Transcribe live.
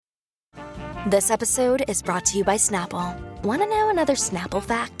This episode is brought to you by Snapple. Want to know another Snapple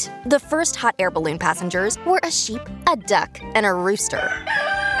fact? The first hot air balloon passengers were a sheep, a duck, and a rooster.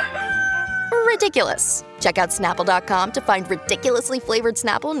 Ridiculous. Check out Snapple.com to find ridiculously flavored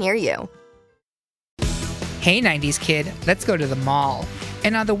Snapple near you. Hey 90s kid, let's go to the mall.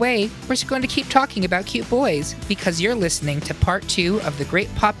 And on the way, we're going to keep talking about cute boys because you're listening to part 2 of the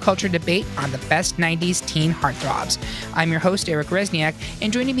great pop culture debate on the best 90s teen heartthrobs. I'm your host, Eric Resniak,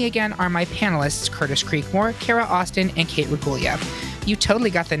 and joining me again are my panelists, Curtis Creekmore, Kara Austin, and Kate Regulia. You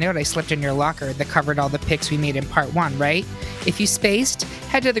totally got the note I slipped in your locker that covered all the picks we made in part 1, right? If you spaced,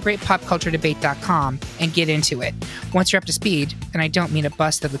 head to thegreatpopculturedebate.com and get into it. Once you're up to speed, and I don't mean a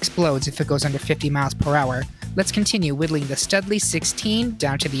bus that explodes if it goes under 50 miles per hour, let's continue whittling the Studley 16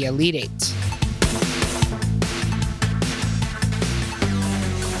 down to the Elite 8.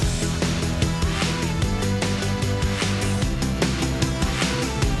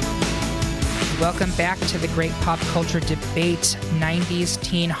 Welcome back to the Great Pop Culture Debate 90s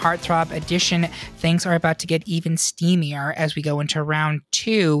Teen Heartthrob Edition. Things are about to get even steamier as we go into round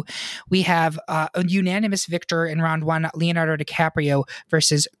 2. We have a unanimous victor in round 1, Leonardo DiCaprio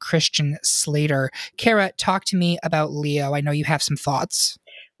versus Christian Slater. Kara, talk to me about Leo. I know you have some thoughts.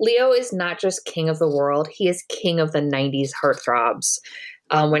 Leo is not just king of the world, he is king of the 90s heartthrobs.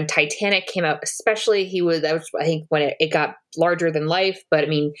 When Titanic came out, especially, that was, I think, when it got larger than life. But I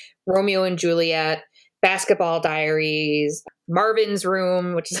mean, Romeo and Juliet, Basketball Diaries, Marvin's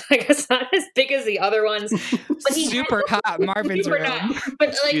Room, which is, I guess, not as big as the other ones. But Super hot, Marvin's Room.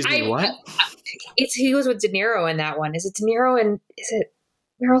 But like, he was with De Niro in that one. Is it De Niro and is it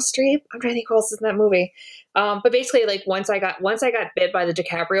Meryl Streep? I'm trying to think who else is in that movie. But basically, like once I got bit by the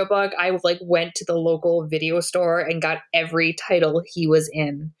DiCaprio bug, I went to the local video store and got every title he was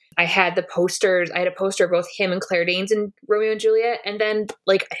in. I had the posters. I had a poster of both him and Claire Danes in Romeo and Juliet. And then,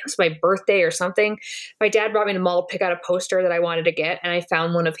 like, it was my birthday or something. My dad brought me to the mall to pick out a poster that I wanted to get, and I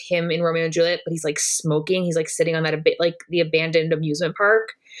found one of him in Romeo and Juliet. But he's like smoking. He's like sitting on that the abandoned amusement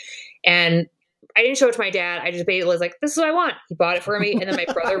park, and I didn't show it to my dad. I just basically was like, this is what I want. He bought it for me. And then my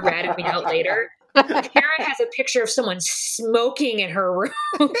brother ratted me out later. Karen has a picture of someone smoking in her room.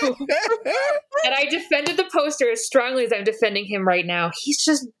 And I defended the poster as strongly as I'm defending him right now. He's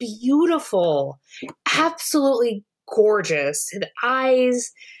just beautiful. Absolutely gorgeous. His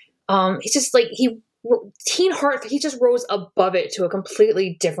eyes. He's just like, teen heart, he just rose above it to a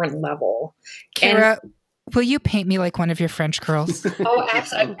completely different level. Kara, will you paint me like one of your French girls? Oh,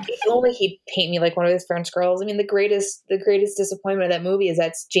 absolutely. If only he'd paint me like one of his French girls. I mean, the greatest disappointment of that movie is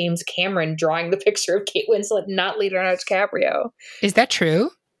that's James Cameron drawing the picture of Kate Winslet, not Leonardo DiCaprio. Is that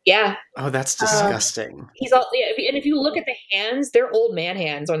true? Yeah. Oh, that's disgusting. He's all, yeah, and if you look at the hands, they're old man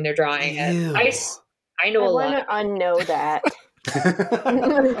hands when they're drawing it. I know a lot. I want to unknow that.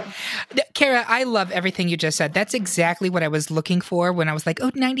 Kara, I love everything you just said. That's exactly what I was looking for when I was like,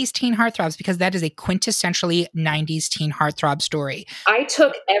 90s teen heartthrobs, because that is a quintessentially 90s teen heartthrob story. I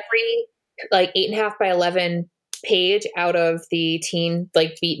took every 8.5 by 11 page out of the teen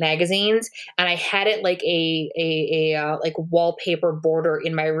Beat magazines, and I had it like a wallpaper border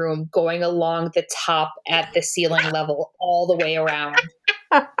in my room going along the top at the ceiling level all the way around.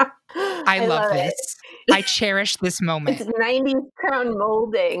 I love this. I cherish this moment. It's 90s crown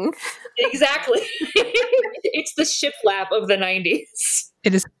molding. Exactly. It's the shiplap of the 90s.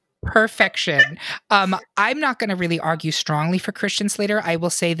 It is perfection. I'm not going to really argue strongly for Christian Slater. I will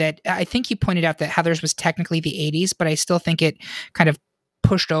say that I think you pointed out that Heathers was technically the 80s, but I still think it kind of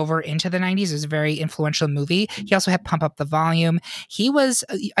pushed over into the 90s. It was a very influential movie. He also had Pump Up the Volume. He was,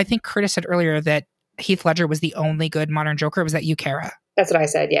 I think Curtis said earlier that Heath Ledger was the only good modern Joker. Was that you, Kara? That's what I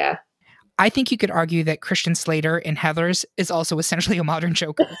said, yeah. I think you could argue that Christian Slater in Heathers is also essentially a modern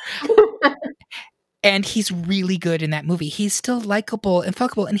Joker. And he's really good in that movie. He's still likable and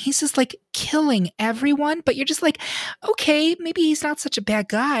fuckable, and he's just like killing everyone. But you're just like, okay, maybe he's not such a bad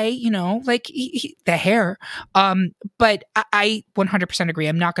guy, the hair. But I 100% agree.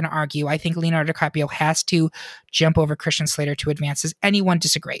 I'm not going to argue. I think Leonardo DiCaprio has to jump over Christian Slater to advance. Does anyone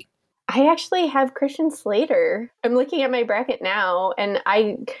disagree? I actually have Christian Slater. I'm looking at my bracket now, and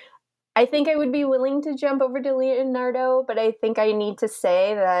I think I would be willing to jump over to Leonardo, but I think I need to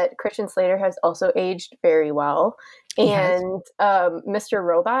say that Christian Slater has also aged very well. And Mr.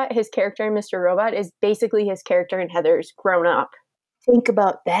 Robot, his character in Mr. Robot is basically his character in Heathers grown up. Think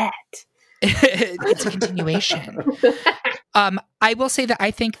about that. It's a continuation. I will say that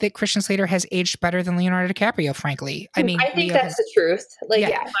I think that Christian Slater has aged better than Leonardo DiCaprio, frankly. I mean, I think that's the truth.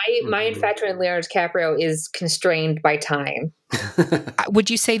 My infatuation with Leonardo DiCaprio is constrained by time.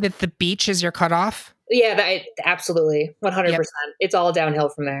 Would you say that The Beach is your cutoff? Yeah, absolutely, 100%. Yep. It's all downhill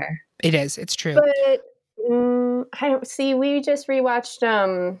from there. It is. It's true. But I don't see. We just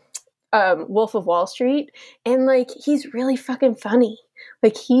rewatched Wolf of Wall Street, and like he's really fucking funny.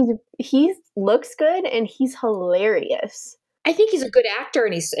 Like he looks good and he's hilarious. I think he's a good actor,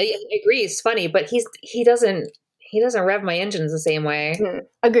 and I agree he's funny, but he doesn't rev my engines the same way.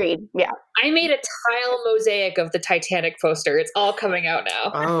 Agreed. Yeah. I made a tile mosaic of the Titanic poster. It's all coming out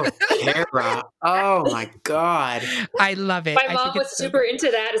now. Oh, Kara. Oh my God. I love it. My mom was super into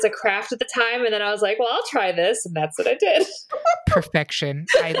that as a craft at the time, and then I was like, well, I'll try this, and that's what I did. Perfection.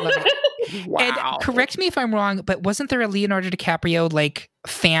 I love it. Wow. And correct me if I'm wrong, but wasn't there a Leonardo DiCaprio like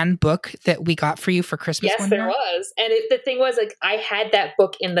fan book that we got for you for Christmas? Yes, there was. And the thing was, like, I had that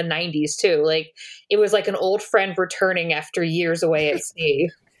book in the 90s too. Like, it was like an old friend returning after years away at sea.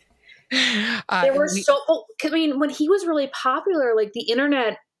 There were when he was really popular, like the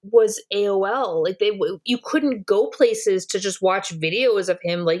internet was AOL. Like you couldn't go places to just watch videos of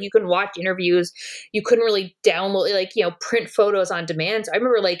him. Like you couldn't watch interviews. You couldn't really download, like, print photos on demand. So I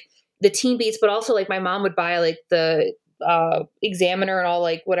remember like the Teen Beats, but also like my mom would buy like the Examiner and all,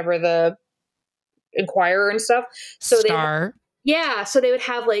 like whatever, the Inquirer and stuff. So Star. So they would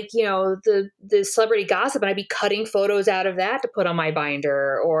have like, the celebrity gossip, and I'd be cutting photos out of that to put on my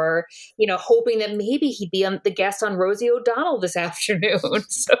binder, or, hoping that maybe he'd be the guest on Rosie O'Donnell this afternoon.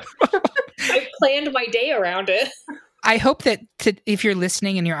 So I planned my day around it. I hope that if you're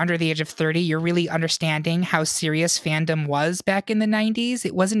listening and you're under the age of 30, you're really understanding how serious fandom was back in the 90s.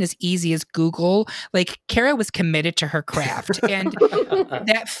 It wasn't as easy as Google. Like, Kara was committed to her craft. And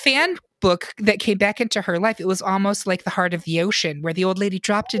that fan book that came back into her life, it was almost like the Heart of the Ocean, where the old lady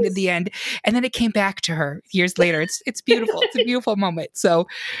dropped it in the end, and then it came back to her years later. It's beautiful. It's a beautiful moment. So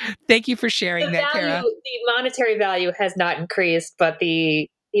thank you for sharing that, Kara. The monetary value has not increased, but the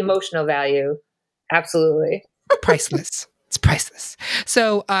emotional value, absolutely. Priceless. It's priceless.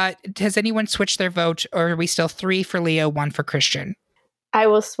 So has anyone switched their vote, or are we still 3 for Leo, 1 for Christian? I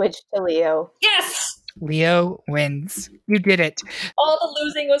will switch to Leo. Yes! Leo wins. You did it. All the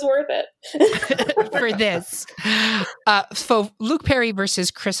losing was worth it. For this. So Luke Perry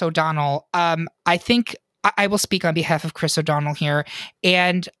versus Chris O'Donnell. I think I will speak on behalf of Chris O'Donnell here.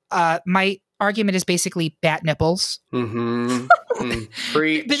 And my argument is basically bat nipples. Mm-hmm.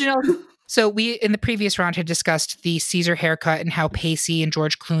 Preach. But, so we, in the previous round, had discussed the Caesar haircut and how Pacey and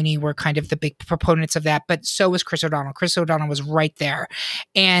George Clooney were kind of the big proponents of that, but so was Chris O'Donnell. Chris O'Donnell was right there.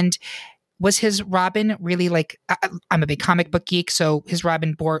 And was his Robin really like, I'm a big comic book geek, so his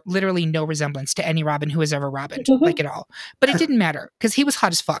Robin bore literally no resemblance to any Robin who has ever Robined, like at all. But it didn't matter, because he was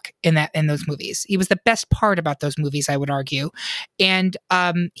hot as fuck in those movies. He was the best part about those movies, I would argue. And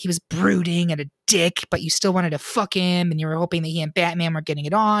he was brooding and a dick, but you still wanted to fuck him, and you were hoping that he and Batman were getting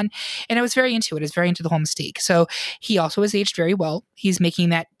it on. And I was very into it. I was very into the whole mystique. So he also has aged very well. He's making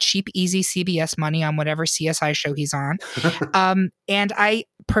that cheap, easy CBS money on whatever CSI show he's on. And I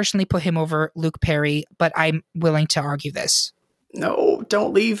personally put him over Luke Perry, but I'm willing to argue this. No,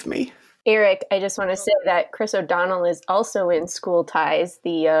 don't leave me. Eric, I just want to say that Chris O'Donnell is also in School Ties,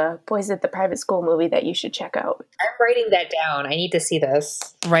 the Boys at the Private School movie that you should check out. I'm writing that down. I need to see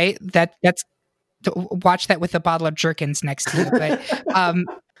this. Right? That's watch that with a bottle of Jerkins next to you. But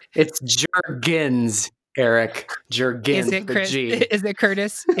it's Jergens, Eric. Jergens. Is it Chris? G. Is it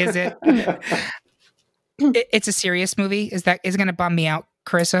Curtis? Is it? It's a serious movie. Is it going to bum me out,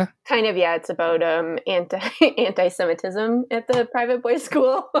 Carissa? Kind of, yeah. It's about anti-Semitism at the private boys'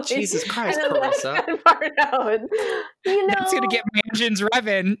 school. Jesus Christ, Carissa. That's going to get my engines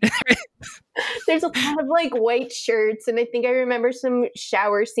revving. There's a lot of like white shirts, and I think I remember some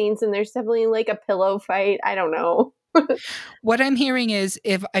shower scenes, and there's definitely like a pillow fight. I don't know. What I'm hearing is,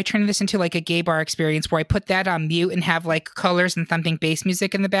 if I turn this into like a gay bar experience where I put that on mute and have like colors and thumping bass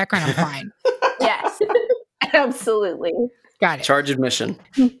music in the background, I'm fine. Yes, absolutely. Got it. Charge admission.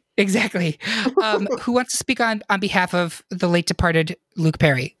 Exactly. Who wants to speak on behalf of the late departed Luke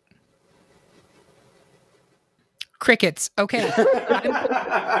Perry? Crickets. Okay.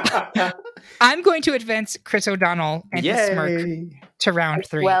 I'm going to advance Chris O'Donnell and his smirk to round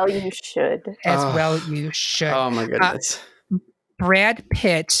 3. Well, you should. Well, you should. Oh, my goodness. Brad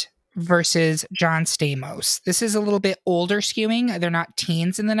Pitt versus John Stamos. This is a little bit older skewing. They're not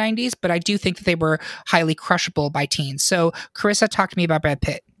teens in the 90s, but I do think that they were highly crushable by teens. So, Carissa, talk to me about Brad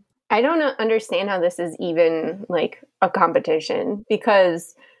Pitt. I don't understand how this is even like a competition,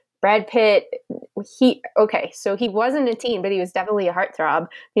 because Brad Pitt, so he wasn't a teen, but he was definitely a heartthrob,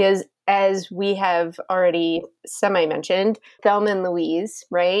 because as we have already semi-mentioned, Thelma and Louise,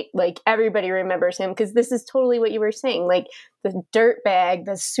 right? Like everybody remembers him because this is totally what you were saying. Like the dirtbag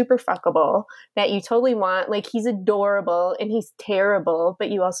that's super fuckable that you totally want. Like he's adorable and he's terrible,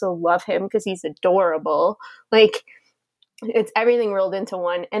 but you also love him because he's adorable. Like it's everything rolled into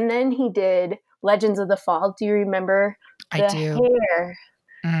one. And then he did Legends of the Fall. Do you remember the hair?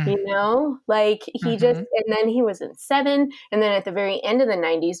 You know, like he just, and then he was in Seven. And then at the very end of the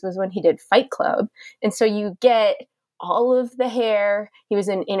 90s was when he did Fight Club. And so you get all of the hair. He was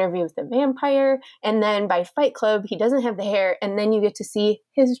in Interview with the Vampire. And then by Fight Club, he doesn't have the hair. And then you get to see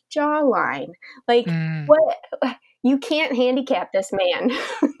his jawline. Like, what? You can't handicap this man.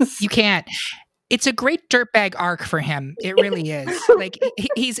 You can't. It's a great dirtbag arc for him. It really is. Like,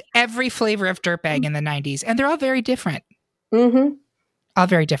 he's every flavor of dirtbag in the 90s. And they're all very different. Mm-hmm. All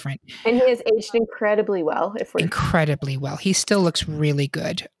very different. And he has aged incredibly well. Incredibly well. He still looks really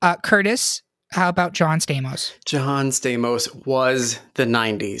good. Curtis, how about John Stamos? John Stamos was the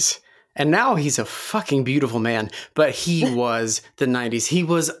 90s. And now he's a fucking beautiful man. But he was the 90s. He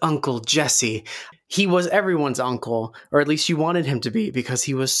was Uncle Jesse. He was everyone's uncle. Or at least you wanted him to be because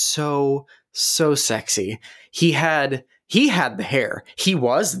he was so sexy. He had the hair. He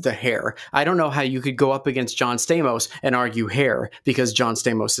was the hair. I don't know how you could go up against John Stamos and argue hair because John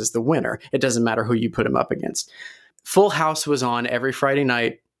Stamos is the winner. It doesn't matter who you put him up against. Full House was on every Friday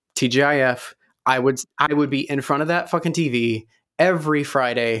night. TGIF. I would be in front of that fucking TV every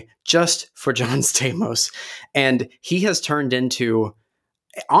Friday just for John Stamos. And he has turned into,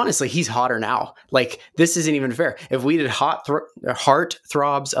 honestly, he's hotter now. Like, this isn't even fair. If we did heart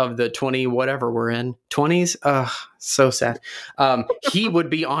throbs of the 20 whatever we're in 20s, so sad. He would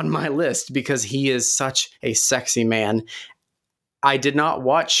be on my list because he is such a sexy man. I did not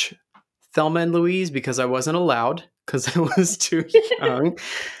watch Thelma and Louise because I wasn't allowed because I was too young.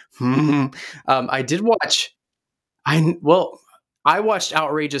 I did watch. I watched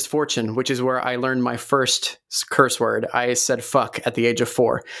Outrageous Fortune, which is where I learned my first curse word. I said fuck at the age of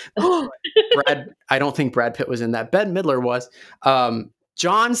 4. I don't think Brad Pitt was in that. Bette Midler was.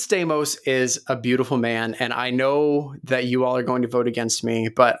 John Stamos is a beautiful man, and I know that you all are going to vote against me,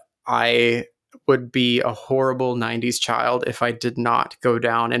 but I would be a horrible 90s child if I did not go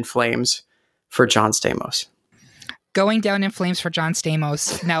down in flames for John Stamos. Going down in flames for John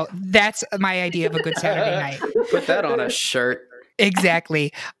Stamos. Now, that's my idea of a good Saturday night. Put that on a shirt.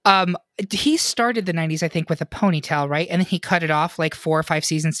 Exactly. He started the 90s, I think, with a ponytail, right? And then he cut it off like 4 or 5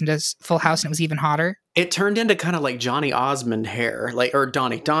 seasons into Full House, and it was even hotter. It turned into kind of like Johnny Osmond hair, or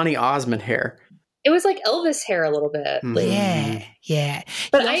Donny Osmond hair. It was like Elvis hair a little bit. Like, yeah.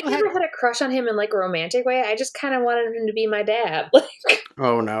 But I never had a crush on him in like a romantic way. I just kind of wanted him to be my dad.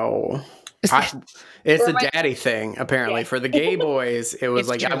 Oh no. It's a daddy thing, apparently. Yeah. For the gay boys, it was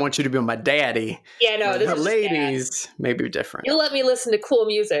like, true. I want you to be my daddy. Yeah, no, this is ladies, maybe different. You let me listen to cool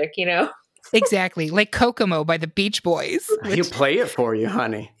music, you know? Exactly. Like Kokomo by the Beach Boys. He'll play it for you,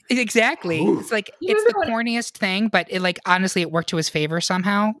 honey. Exactly. Ooh. It's like, it's the corniest thing, but it like, honestly, it worked to his favor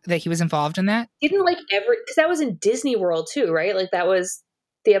somehow that he was involved in that. Didn't like because that was in Disney World too, right? Like that was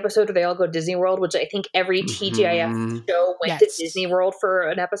the episode where they all go to Disney World, which I think every TGIF show went to Disney World for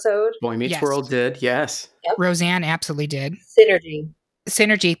an episode. Boy Meets World did, yes. Yep. Roseanne absolutely did.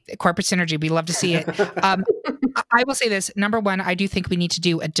 Synergy, corporate synergy. We love to see it. I will say this. Number one, I do think we need to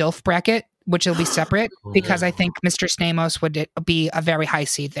do a DILF bracket, which will be separate because I think Mr. Stamos would be a very high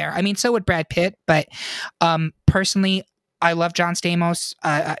seed there. I mean, so would Brad Pitt, but personally, I love John Stamos.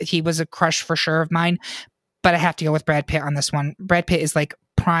 He was a crush for sure of mine, but I have to go with Brad Pitt on this one. Brad Pitt is like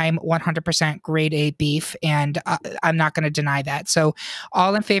prime 100% grade A beef, and I'm not going to deny that. So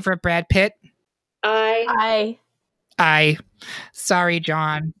all in favor of Brad Pitt? Aye. Sorry,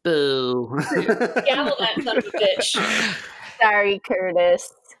 John. Boo. Gavel that son of a bitch. Sorry,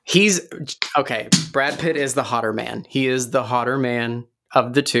 Curtis. He's okay. Brad Pitt is the hotter man. He is the hotter man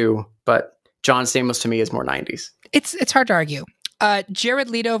of the two, but John Stamos to me is more 90s. It's hard to argue. Jared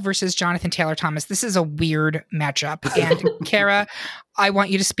Leto versus Jonathan Taylor Thomas. This is a weird matchup. And Kara, I want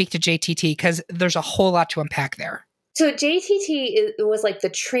you to speak to JTT because there's a whole lot to unpack there. So JTT was like the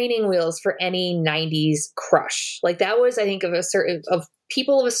training wheels for any 90s crush. Like that was, I think, of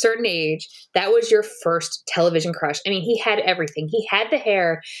people of a certain age, that was your first television crush. I mean, he had everything. He had the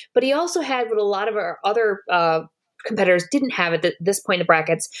hair, but he also had what a lot of our other competitors didn't have at this point in the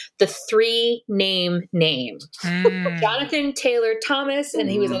brackets, the 3-name name. Jonathan Taylor Thomas, and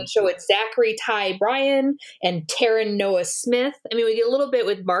he was on the show with Zachary Ty Bryan and Taron Noah Smith. I mean, we get a little bit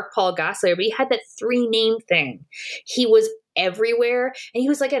with Mark Paul Gosselaar, but he had that 3-name thing. He was everywhere. And he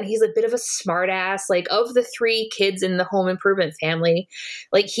was, again, he's a bit of a smart ass. Like, of the 3 kids in the home improvement family,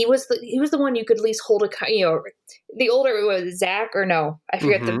 like, he was the one you could at least hold the older was Zach, or no, I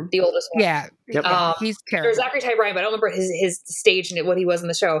forget the oldest one. Yeah. Yep. He's or Zachary Ty Bryan, but I don't remember his stage and what he was in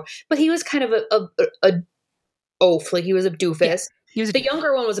the show. But he was kind of a oaf, like he was a doofus. Yeah. The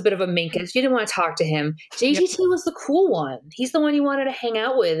younger one was a bit of a minkus. You didn't want to talk to him. JTT was the cool one. He's the one you wanted to hang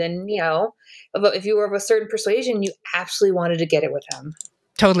out with. And, if you were of a certain persuasion, you absolutely wanted to get it with him.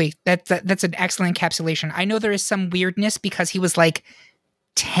 Totally. That's an excellent encapsulation. I know there is some weirdness because he was like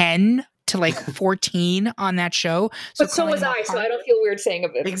 10 to like 14 on that show. But so was I, so I don't feel weird saying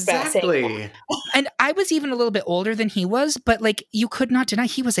it. Exactly. And I was even a little bit older than he was, but like you could not deny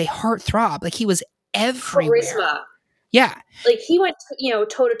he was a heartthrob. Like he was everywhere. Charisma. Yeah. Like he went,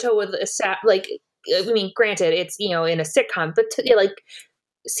 toe to toe with granted, it's, in a sitcom, but like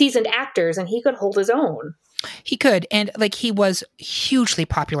seasoned actors, and he could hold his own. He could. And like he was hugely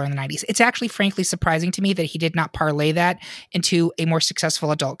popular in the 90s. It's actually frankly surprising to me that he did not parlay that into a more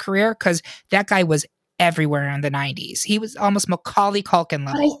successful adult career, because that guy was everywhere in the 90s. He was almost Macaulay Culkin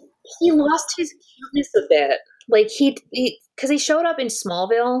level. He lost his cuteness a bit. Like because he showed up in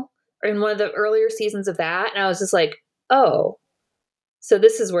Smallville or in one of the earlier seasons of that, and I was just like, oh, so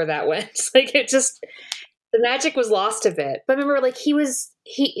this is where that went. Like it just, the magic was lost a bit. But remember, like he was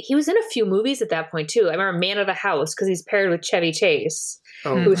in a few movies at that point too. I remember Man of the House, because he's paired with Chevy Chase,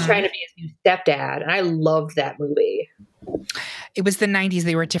 who was trying to be his new stepdad, and I loved that movie. It was the 90s.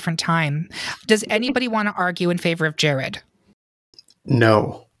 They were a different time. Does anybody want to argue in favor of Jared?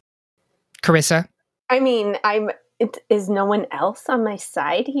 No. Carissa? I mean, is no one else on my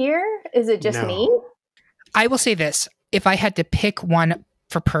side here? Is it just me? I will say this. If I had to pick one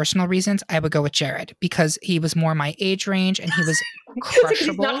for personal reasons, I would go with Jared, because he was more my age range and he was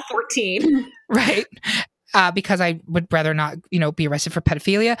crushable. He's not 14. Right. Because I would rather not, be arrested for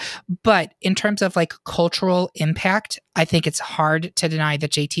pedophilia. But in terms of like cultural impact, I think it's hard to deny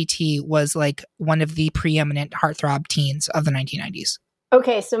that JTT was like one of the preeminent heartthrob teens of the 1990s.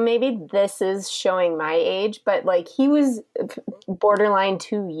 Okay, so maybe this is showing my age, but like he was borderline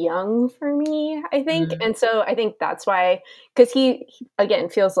too young for me, I think. Mm-hmm. And so I think that's why, because he again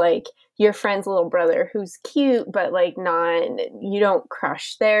feels like your friend's little brother who's cute, but like you don't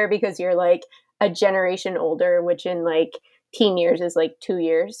crush there because you're like a generation older, which in like teen years is like 2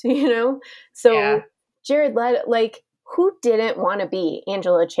 years, So yeah. Jared Leto, like who didn't want to be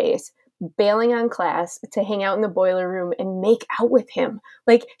Angela Chase? Bailing on class to hang out in the boiler room and make out with him.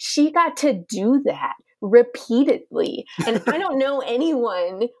 Like she got to do that repeatedly. And I don't know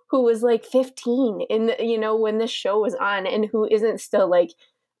anyone who was like 15 in the, when this show was on and who isn't still like,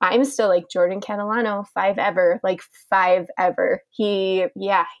 I'm still like Jordan Catalano, 5 ever.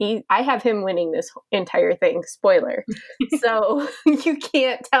 I have him winning this entire thing. Spoiler. So you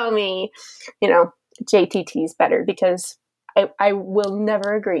can't tell me, JTT's better, because I will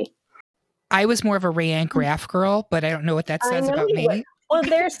never agree. I was more of a Rayanne Graff girl, but I don't know what that says about me. Well,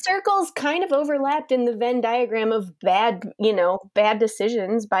 their circles kind of overlapped in the Venn diagram of bad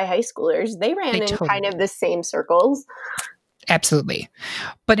decisions by high schoolers. They ran in kind of the same circles. Absolutely.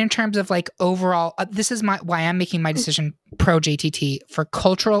 But in terms of like overall, this is why I'm making my decision pro JTT. For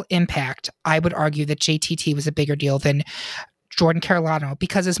cultural impact, I would argue that JTT was a bigger deal than Jordan Catalano,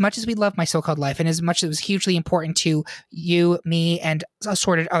 because as much as we love My So-Called Life and as much as it was hugely important to you, me, and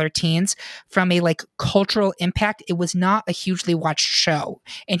assorted other teens, from a like cultural impact, it was not a hugely watched show.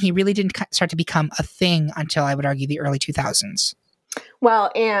 And he really didn't start to become a thing until, I would argue, the early 2000s.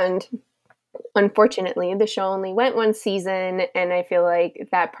 Well, and unfortunately, the show only went 1 season, and I feel like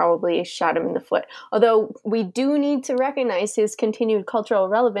that probably shot him in the foot. Although we do need to recognize his continued cultural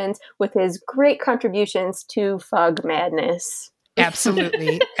relevance with his great contributions to Fog Madness.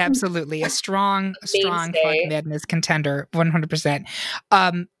 Absolutely. Absolutely. A strong Fog Madness contender, 100%.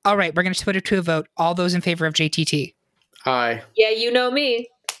 All right, we're going to put it to a vote. All those in favor of JTT? Aye. Yeah, you know me.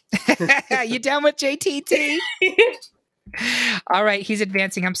 You down with JTT? All right, he's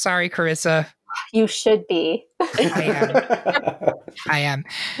advancing. I'm sorry, Carissa. You should be. I am.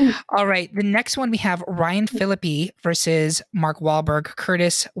 All right, the next one we have Ryan Phillippe versus Mark Wahlberg.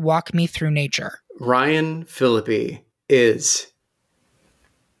 Curtis, walk me through nature. Ryan Phillippe is...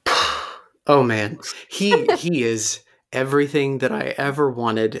 Oh, man. He is everything that I ever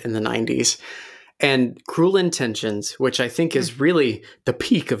wanted in the 90s. And Cruel Intentions, which I think is really the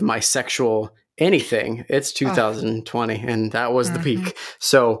peak of my sexual... anything. It's 2020 and that was the peak.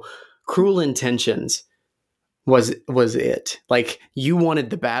 So Cruel Intentions, was it. Like, you wanted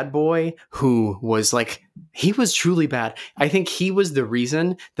the bad boy who was like, he was truly bad. I think he was the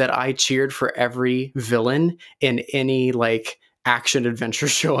reason that I cheered for every villain in any like action adventure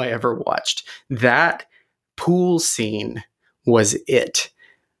show I ever watched. That pool scene was it.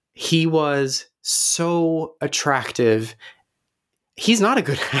 He was so attractive. He's not a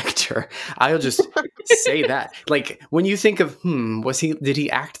good actor. I'll just say that. Like, when you think of, did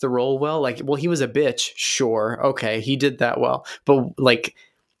he act the role well? Like, well, he was a bitch. Sure. Okay. He did that well. But like,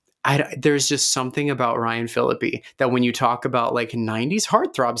 there's just something about Ryan Phillippe that when you talk about like 90s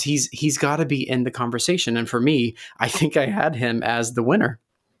heartthrobs, he's got to be in the conversation. And for me, I think I had him as the winner.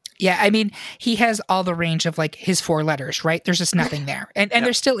 Yeah, I mean, he has all the range of like his 4 letters, right? There's just nothing there. And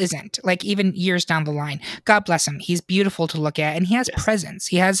there still isn't, like even years down the line. God bless him. He's beautiful to look at and he has presence.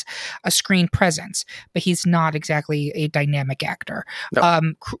 He has a screen presence, but he's not exactly a dynamic actor.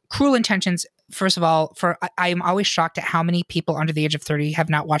 No. Cruel Intentions, first of all, I am always shocked at how many people under the age of 30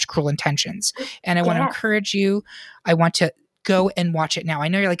 have not watched Cruel Intentions. And I want to encourage you. I want to go and watch it now. I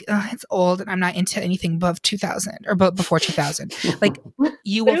know you're like, oh, it's old and I'm not into anything above 2000 or before 2000. Like,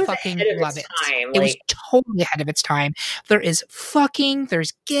 you will fucking love it. It was totally ahead of its time. There is fucking,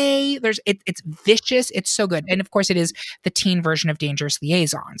 there's gay, it's vicious. It's so good. And of course it is the teen version of Dangerous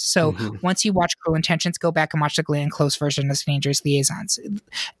Liaisons. So once you watch Cruel Intentions, go back and watch the Glenn Close version of Dangerous Liaisons.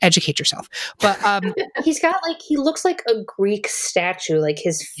 Educate yourself. But he's got like, he looks like a Greek statue, like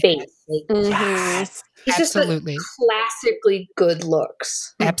his face. Like, yes. He's absolutely just like classically good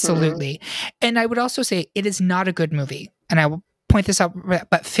looks. Absolutely. And I would also say it is not a good movie. And I will point this out,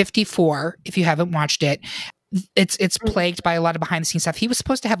 but 54, if you haven't watched it, it's plagued by a lot of behind the scenes stuff. He was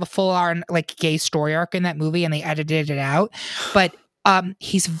supposed to have a full on like gay story arc in that movie and they edited it out. But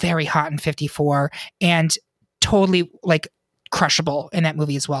he's very hot in 54 and totally like crushable in that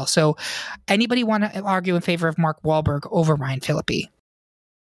movie as well. So anybody want to argue in favor of Mark Wahlberg over Ryan Phillippe?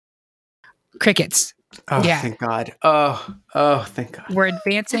 Crickets. Oh, yeah. Thank God. Oh, thank God. We're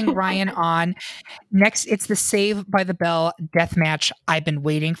advancing Ryan on. Next, it's the Save by the Bell death match I've been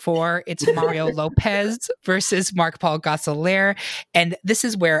waiting for. It's Mario Lopez versus Mark-Paul Gosselaar. And this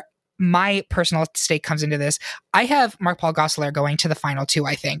is where my personal stake comes into this. I have Mark-Paul Gosselaar going to the final 2,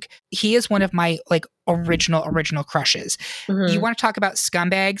 I think. He is one of my like original crushes. You want to talk about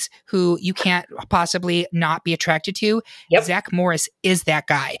scumbags who you can't possibly not be attracted to? Yep. Zach Morris is that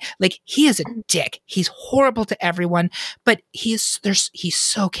guy. Like, he is a dick. He's horrible to everyone, but he's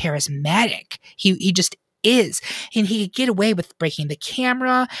so charismatic. He just is. And he could get away with breaking the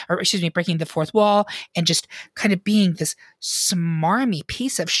fourth wall and just kind of being this smarmy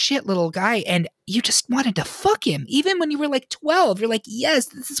piece of shit little guy. And you just wanted to fuck him. Even when you were like 12, you're like, yes,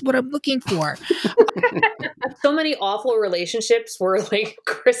 this is what I'm looking for. So many awful relationships were like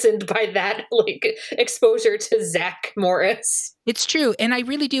christened by that like exposure to Zach Morris. It's true. And I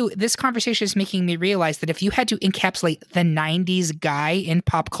really do. This conversation is making me realize that if you had to encapsulate the 90s guy in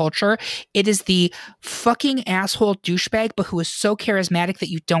pop culture, it is the fucking asshole douchebag, but who is so charismatic that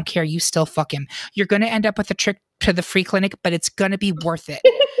you don't care. You still fuck him. You're going to end up with a trip to the free clinic, but it's going to be worth it.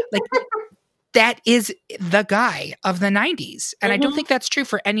 Like, that is the guy of the 90s. And I don't think that's true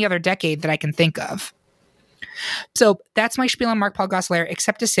for any other decade that I can think of. So that's my spiel on Mark-Paul Gosselaar,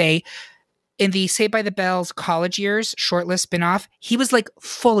 except to say, in the Saved by the Bell's college years shortlist spinoff, he was like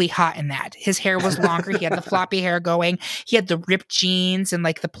fully hot in that. His hair was longer. He had the floppy hair going. He had the ripped jeans and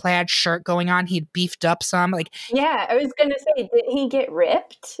like the plaid shirt going on. He'd beefed up some. Like, yeah, I was going to say, did he get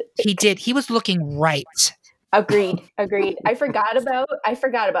ripped? He did. He was looking right. Agreed. I forgot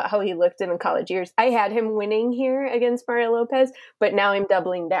about how he looked in the college years. I had him winning here against Mario Lopez, but now I'm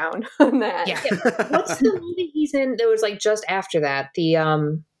doubling down on that. Yeah. What's the movie he's in that was like just after that?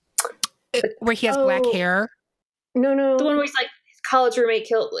 The where he has black hair. No. The one where he's like his college roommate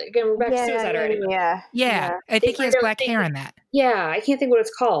killed like Rebecca suicide already. Yeah. I think he has black hair in that. Yeah, I can't think what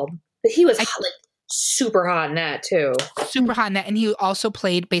it's called. But he was like super hot in that too. Super hot in that. And he also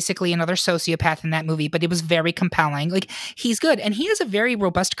played basically another sociopath in that movie, but it was very compelling. Like, he's good. And he has a very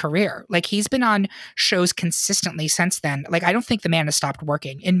robust career. Like, he's been on shows consistently since then. Like, I don't think the man has stopped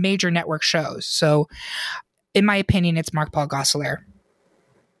working in major network shows. So in my opinion, it's Mark-Paul Gosselaar.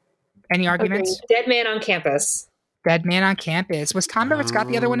 Any arguments? Okay. Dead Man on Campus. Dead Man on Campus. Was Tom Everett Scott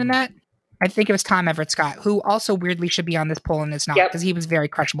the other one in that? I think it was Tom Everett Scott, who also weirdly should be on this poll and is not, because he was very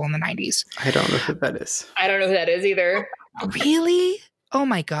crushable in the 90s. I don't know who that is. I don't know who that is either. Really? Oh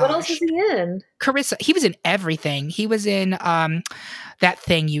my gosh. What else is he in? Carissa. He was in everything. He was in That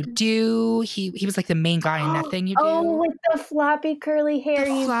Thing You Do. He was like the main guy in That Thing You Do. Oh, with the floppy curly hair.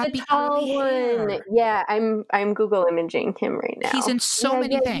 He's the tall one. Yeah, I'm Google imaging him right now. He's in so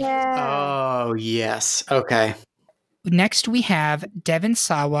many things. Oh, yes. Okay. Next, we have Devon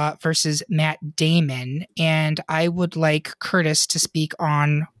Sawa versus Matt Damon. And I would like Curtis to speak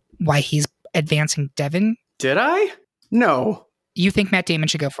on why he's advancing Devon. Did I? No. You think Matt Damon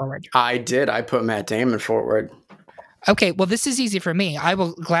should go forward? I did. I put Matt Damon forward. Okay, well, this is easy for me. I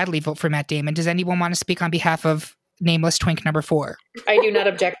will gladly vote for Matt Damon. Does anyone want to speak on behalf of Nameless Twink number 4? I do not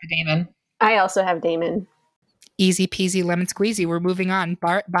object to Damon. I also have Damon. Easy peasy lemon squeezy. We're moving on.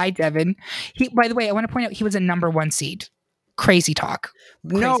 Bye, Devon. By the way, I want to point out he was a number 1 seed. Crazy talk.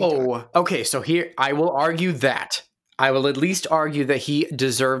 No. Okay, so here I will argue that. I will at least argue that he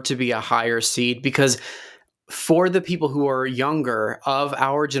deserved to be a higher seed because for the people who are younger of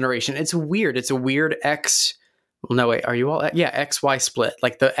our generation, it's weird. It's a weird are you all? Yeah, XY split,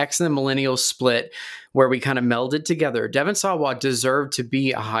 like the X and the millennials split where we kind of melded together. Devon Sawa deserved to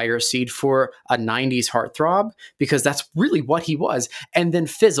be a higher seed for a 90s heartthrob because that's really what he was, and then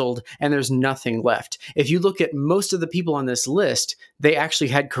fizzled and there's nothing left. If you look at most of the people on this list, they actually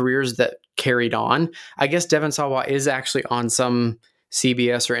had careers that carried on. I guess Devon Sawa is actually on some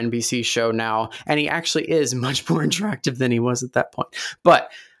CBS or NBC show now, and he actually is much more attractive than he was at that point.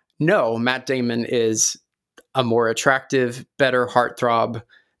 But no, Matt Damon is a more attractive, better heartthrob.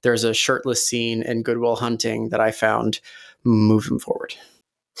 There's a shirtless scene in Good Will Hunting that I found. Moving forward.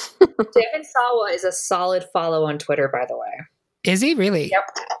 Devon Sawa is a solid follow on Twitter, by the way. Is he really? Yep.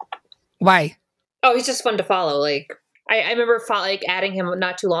 Why? Oh, he's just fun to follow. Like I remember adding him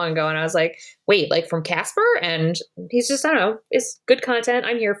not too long ago, and I was like, wait, like from Casper? And he's just, I don't know, it's good content.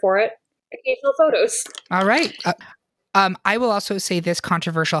 I'm here for it. Occasional photos. All right. I will also say this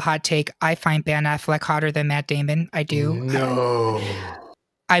controversial hot take. I find Ben Affleck hotter than Matt Damon. I do. No.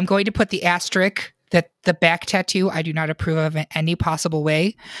 I'm going to put the asterisk that the back tattoo I do not approve of in any possible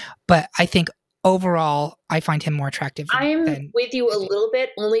way. But I think overall, I find him more attractive. I'm with you a little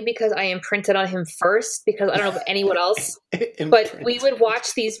bit, only because I imprinted on him first, because I don't know about anyone else. But we would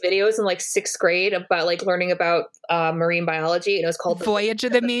watch these videos in like 6th grade about like learning about marine biology. And it was called Voyage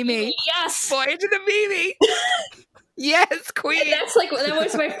of the Mimi. Yes. Voyage of the Mimi. Yes, queen. And that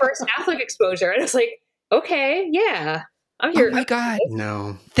was my first Affleck exposure. And I was like, okay, yeah, I'm here. Oh my God.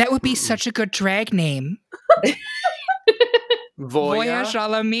 No. That would be such a good drag name. Voyage à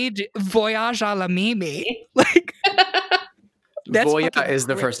la Mimi. Like, Voya is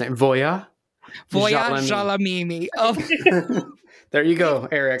the first name. Voya? Voyage à la Mimi. Oh. There you go,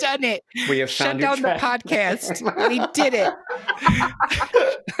 Eric. Done it. We have found Shut down the podcast. We did it.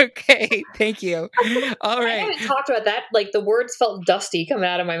 Okay, thank you. All right. I haven't talked about that. Like the words felt dusty coming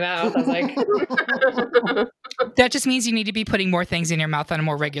out of my mouth. I was like, that just means you need to be putting more things in your mouth on a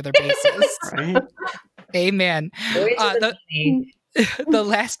more regular basis. Right? Amen. The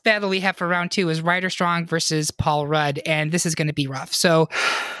last battle we have for round 2 is Ryder Strong versus Paul Rudd, and this is going to be rough. So,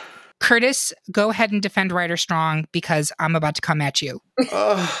 Curtis, go ahead and defend Ryder Strong because I'm about to come at you.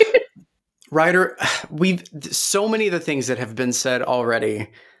 Ryder, so many of the things that have been said already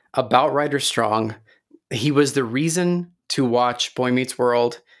about Ryder Strong. He was the reason to watch Boy Meets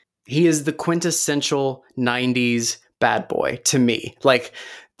World. He is the quintessential 90s bad boy to me. Like,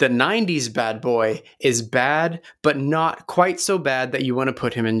 the 90s bad boy is bad, but not quite so bad that you want to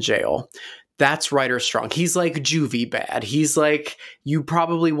put him in jail. That's Ryder Strong. He's like juvie bad. He's like, you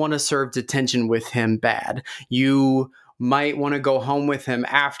probably want to serve detention with him bad. You might want to go home with him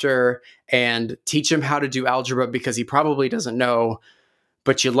after and teach him how to do algebra because he probably doesn't know,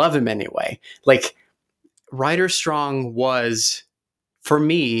 but you love him anyway. Like, Ryder Strong was, for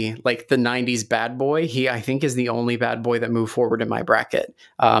me, like the 90s bad boy. He, I think, is the only bad boy that moved forward in my bracket.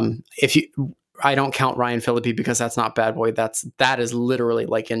 I don't count Ryan Phillippe because that's not bad boy. That is literally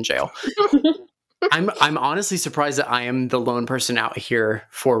like in jail. I'm honestly surprised that I am the lone person out here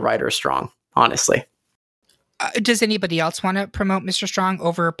for Ryder Strong, honestly. Does anybody else want to promote Mr. Strong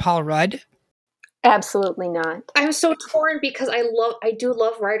over Paul Rudd? Absolutely not. I'm so torn because I do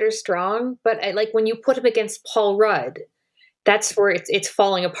love Ryder Strong, but I like when you put him against Paul Rudd, that's where it's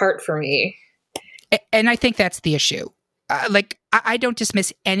falling apart for me. And I think that's the issue. I don't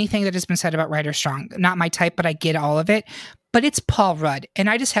dismiss anything that has been said about Ryder Strong. Not my type, but I get all of it. But it's Paul Rudd. And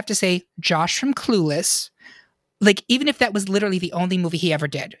I just have to say, Josh from Clueless, like, even if that was literally the only movie he ever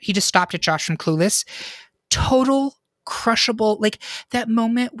did, he just stopped at Josh from Clueless. Total crushable, like that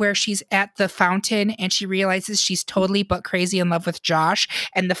moment where she's at the fountain and she realizes she's totally but crazy in love with Josh,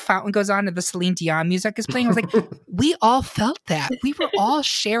 and the fountain goes on and the Celine Dion music is playing. I was like, we all felt that. We were all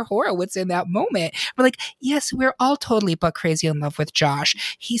Cher Horowitz in that moment. We're like, yes, we're all totally but crazy in love with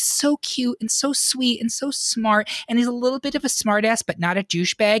Josh. He's so cute and so sweet and so smart, and he's a little bit of a smartass but not a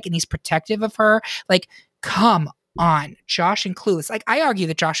douchebag, and he's protective of her. Like, come on, Josh and Clueless. Like, I argue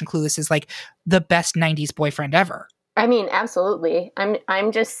that Josh and Clueless is like the best 90s boyfriend ever. I mean, absolutely.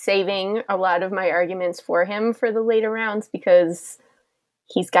 I'm just saving a lot of my arguments for him for the later rounds because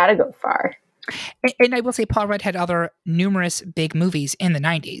he's got to go far. And I will say Paul Rudd had other numerous big movies in the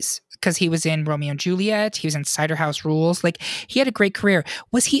 90s because he was in Romeo and Juliet. He was in Cider House Rules. Like, he had a great career.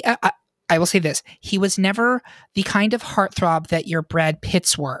 Was he... I will say this. He was never the kind of heartthrob that your Brad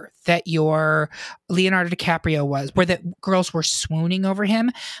Pitts were, that your Leonardo DiCaprio was, where the girls were swooning over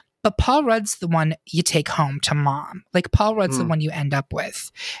him. But Paul Rudd's the one you take home to mom. Like, Paul Rudd's the one you end up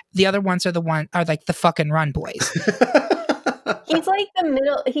with. The other ones are like the fucking run boys. He's like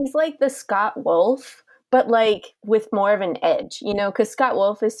he's like the Scott Wolf, but like with more of an edge, you know, because Scott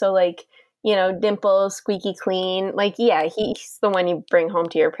Wolf is so like, you know, dimples, squeaky clean. Like, yeah, he's the one you bring home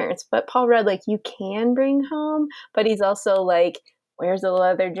to your parents. But Paul Rudd, like, you can bring home, but he's also like, wears a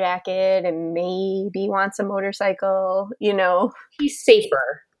leather jacket and maybe wants a motorcycle, you know. He's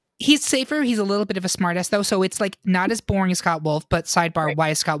safer. He's safer. He's a little bit of a smartass, though. So it's like not as boring as Scott Wolf, but sidebar, right. Why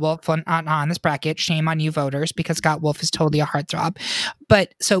is Scott Wolf on this bracket? Shame on you voters, because Scott Wolf is totally a heartthrob.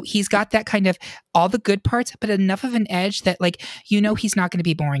 But so he's got that kind of all the good parts, but enough of an edge that, like, you know, he's not going to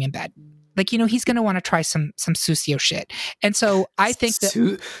be boring in bed. Like, you know, he's going to want to try some sucio shit. And so I think that...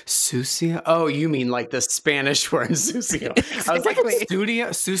 Sucio? Oh, you mean like the Spanish word sucio. Exactly. I was like,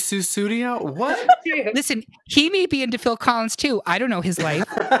 studio? What? Listen, he may be into Phil Collins too. I don't know his life.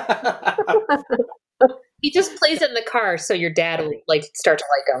 He just plays in the car so your dad will like start to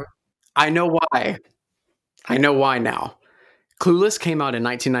like him. I know why now. Clueless came out in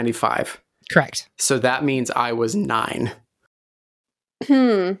 1995. Correct. So that means I was 9.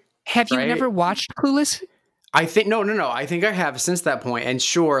 Have you never watched Clueless? I think no. I think I have since that point. And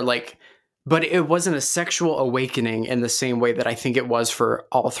sure, like, but it wasn't a sexual awakening in the same way that I think it was for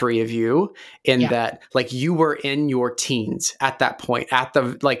all three of you, in that, like, you were in your teens at that point, at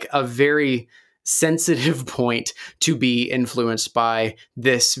the, like, a very sensitive point to be influenced by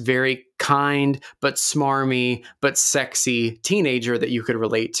this very kind but smarmy but sexy teenager that you could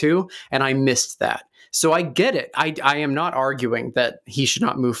relate to. And I missed that. So I get it. I am not arguing that he should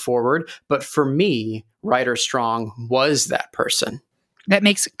not move forward. But for me, Ryder Strong was that person. That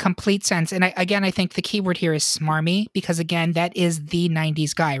makes complete sense. And I think the key word here is smarmy, because, again, that is the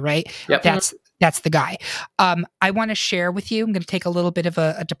 90s guy, right? Yep. That's the guy. I want to share with you, I'm going to take a little bit of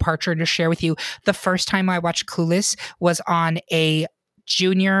a departure to share with you. The first time I watched Clueless was on a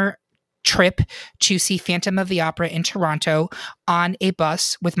junior trip to see Phantom of the Opera in Toronto on a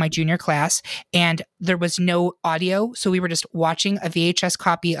bus with my junior class, and there was no audio, so we were just watching a VHS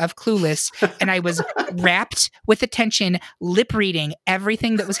copy of Clueless, and I was rapt with attention, lip reading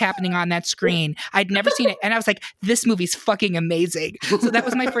everything that was happening on that screen. I'd never seen it, and I was like, this movie's fucking amazing. So that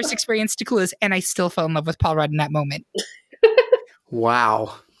was my first experience to Clueless, and I still fell in love with Paul Rudd in that moment.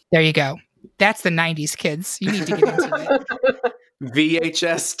 Wow. There you go. That's the 90s, kids. You need to get into it.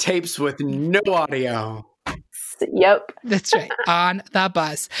 VHS tapes with no audio. Yep. That's right. On the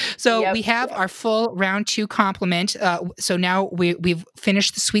bus. So we have our full round 2 complement. So now we've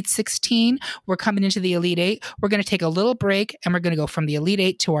finished the Sweet 16. We're coming into the Elite 8. We're going to take a little break, and we're going to go from the Elite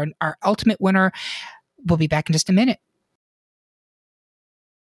 8 to our ultimate winner. We'll be back in just a minute.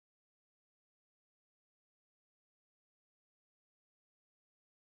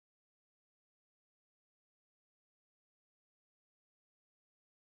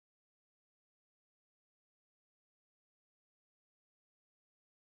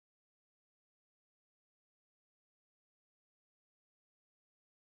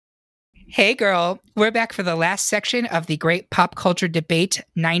 Hey girl, we're back for the last section of the Great Pop Culture Debate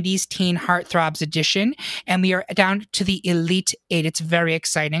 90s Teen Heartthrobs edition, and we are down to the Elite 8. It's very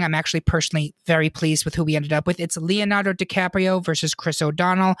exciting. I'm actually personally very pleased with who we ended up with. It's Leonardo DiCaprio versus Chris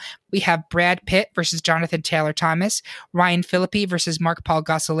O'Donnell. We have Brad Pitt versus Jonathan Taylor Thomas, Ryan Phillippe versus Mark Paul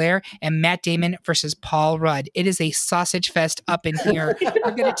Gosselaar, and Matt Damon versus Paul Rudd. It is a sausage fest up in here.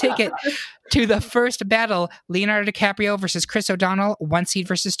 We're going to take it to the first battle, Leonardo DiCaprio versus Chris O'Donnell, 1 seed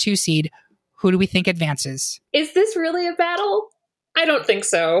versus 2 seed. Who do we think advances? Is this really a battle? I don't think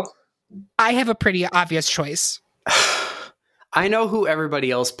so. I have a pretty obvious choice. I know who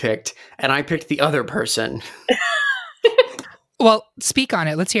everybody else picked, and I picked the other person. Well, speak on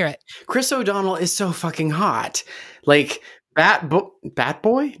it. Let's hear it. Chris O'Donnell is so fucking hot. Like Bat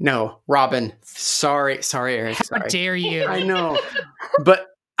Boy? No, Robin. Sorry, Eric. How Sorry. dare you? I know, but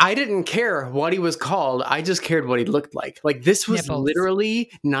I didn't care what he was called. I just cared what he looked like. Like this was Nipples.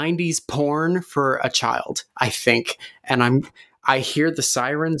 literally 90s porn for a child, I think. And I hear the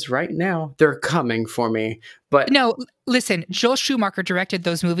sirens right now. They're coming for me. But No, listen, Joel Schumacher directed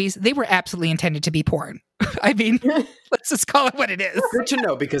those movies. They were absolutely intended to be porn. I mean, let's just call it what it is. good to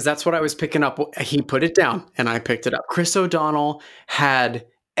know, because that's what I was picking up. He put it down and I picked it up. Chris O'Donnell had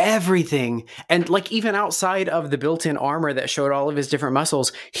everything. And like even outside of the built-in armor that showed all of his different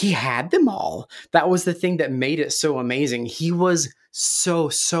muscles, he had them all. That was the thing that made it so amazing. He was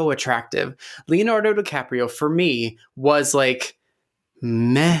so attractive. Leonardo DiCaprio for me was like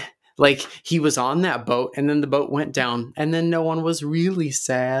meh. Like he was on that boat and then the boat went down and then no one was really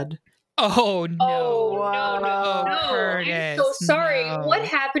sad. Oh, no. Oh, no. Curtis, I'm so sorry. no. What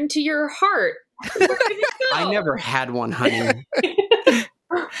happened to your heart? Where did it go? I never had one, honey.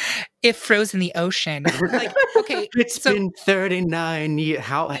 It froze in the ocean. Like, okay, It's so been 39 years.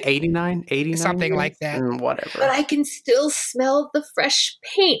 How? 89? 89 something years? like that. Whatever. But I can still smell the fresh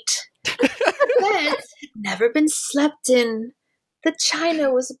paint. The beds had never been slept in. The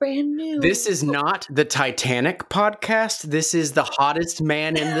china was brand new. This is not the Titanic podcast. This is the hottest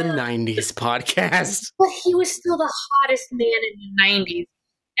man in the 90s podcast. But he was still the hottest man in the 90s.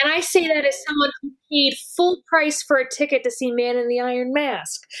 And I say that as someone who paid full price for a ticket to see Man in the Iron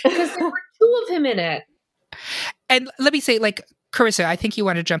Mask. Because there were two of him in it. And let me say, like, Carissa, I think you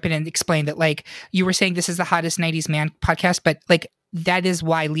want to jump in and explain that, like, you were saying this is the hottest 90s man podcast, but, like, that is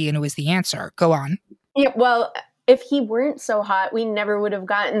why Leonardo is the answer. Go on. Yeah, well, if he weren't so hot, we never would have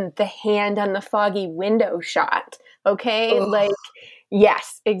gotten the hand on the foggy window shot. Okay? Ugh. Like,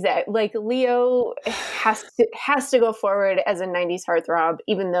 yes, exactly. Like Leo has to go forward as a 90s heartthrob,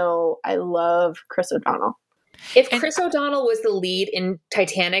 even though I love Chris O'Donnell. If Chris O'Donnell was the lead in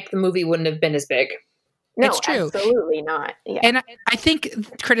Titanic, the movie wouldn't have been as big. No, It's true. Absolutely not. Yeah. And I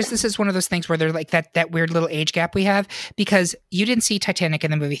think, Curtis, this is one of those things where there's like that weird little age gap we have, because you didn't see Titanic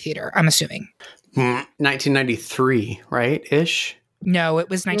in the movie theater, I'm assuming. 1993, right? Ish? No, it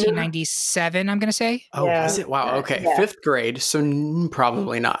was 1997, I'm going to say. Oh, Yeah. was it? Wow. Okay. Yeah. 5th grade. So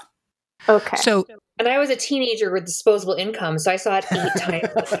probably not. Okay. So And I was a teenager with disposable income, so I saw it 8 times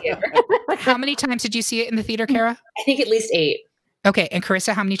in the theater. how many times did you see it in the theater, Kara? I think at least 8. Okay. And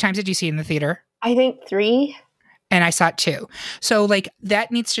Carissa, how many times did you see it in the theater? I think 3. And I saw it 2. So, like,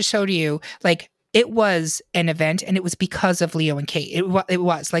 that needs to show to you, like, it was an event, and it was because of Leo and Kate. It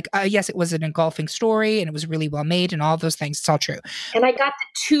was like, yes, it was an engulfing story, and it was really well made, and all those things. It's all true. And I got the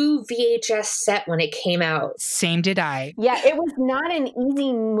 2 VHS set when it came out. Same did I. Yeah, it was not an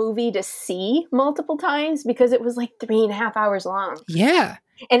easy movie to see multiple times because it was like 3.5 hours long. Yeah.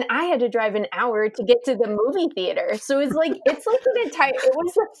 And I had to drive an hour to get to the movie theater. So it's like an entire, it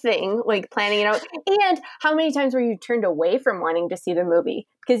was a thing, like planning it out. And how many times were you turned away from wanting to see the movie?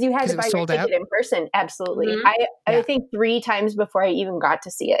 Because you had to buy your ticket in person. Absolutely. Mm-hmm. I think 3 times before I even got to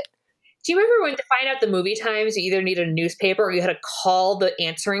see it. Do you remember when to find out the movie times, you either needed a newspaper or you had to call the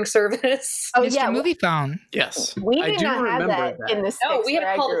answering service? Oh, Mr. yeah. Movie Phone. Yes. We I did do not have remember that in the No, sticks we had where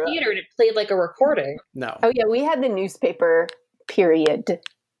to I call the grew up. theater and it played like a recording. No. Oh, yeah. We had the newspaper, period.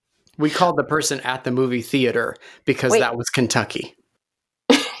 We called the person at the movie theater because that was Kentucky.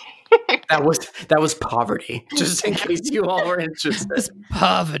 That was poverty, just in case you all were interested.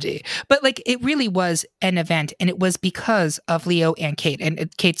 Poverty. But like, it really was an event, and it was because of Leo and Kate. And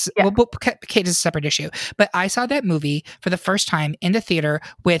Kate's, Kate is a separate issue. But I saw that movie for the first time in the theater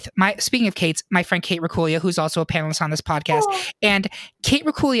with speaking of Kate's, my friend Kate Raculia, who's also a panelist on this podcast. Oh. And Kate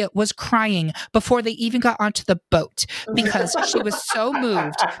Raculia was crying before they even got onto the boat because she was so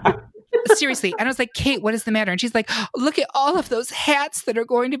moved. Seriously. And I was like, Kate, what is the matter? And she's like, look at all of those hats that are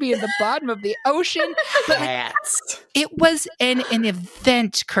going to be in the bottom of the ocean. But hats. It was an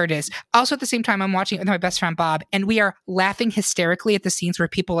event, Curtis. Also, at the same time, I'm watching it with my best friend, Bob, and we are laughing hysterically at the scenes where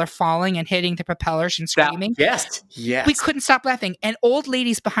people are falling and hitting the propellers and screaming. Yes. We couldn't stop laughing. And old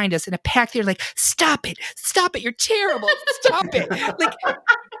ladies behind us in a pack, they're like, stop it, you're terrible, stop it. Like,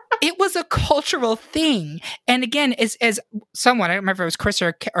 it was a cultural thing. And again, as someone, I don't remember if it was Chris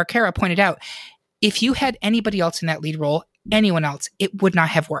or Kara pointed out, if you had anybody else in that lead role, anyone else, it would not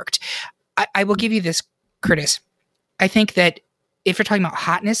have worked. I will give you this, Curtis. I think that if you're talking about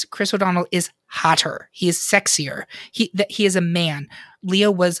hotness, Chris O'Donnell is hotter. He is sexier. He is a man.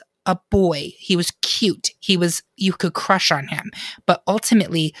 Leo was a boy. He was cute. You could crush on him. But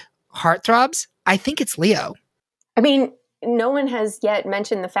ultimately, heartthrobs, I think it's Leo. I mean, no one has yet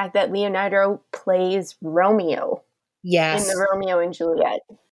mentioned the fact that Leonardo plays Romeo. Yes. In the Romeo and Juliet.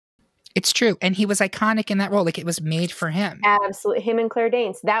 It's true. And he was iconic in that role. Like, it was made for him. Absolutely. Him and Claire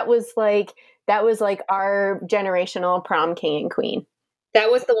Danes. That was like our generational prom king and queen. That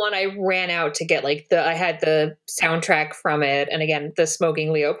was the one I ran out to get. Like, I had the soundtrack from it, and again, the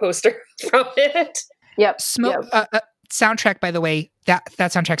Smoking Leo poster from it. Yep. Soundtrack, by the way, that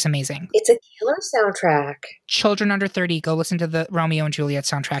soundtrack's amazing. It's a killer soundtrack. Children under 30, go listen to the Romeo and Juliet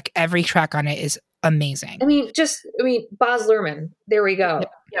soundtrack. Every track on it is amazing. I mean, Baz Luhrmann. There we go.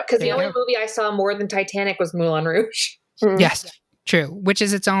 Yep. Because the only movie I saw more than Titanic was Moulin Rouge. Mm-hmm. Yes, true. Which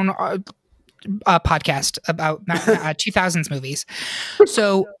is its own podcast about 2000s movies.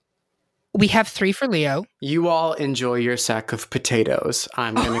 So we have 3 for Leo. You all enjoy your sack of potatoes.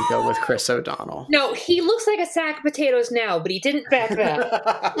 I'm going to go with Chris O'Donnell. No, he looks like a sack of potatoes now, but he didn't back then.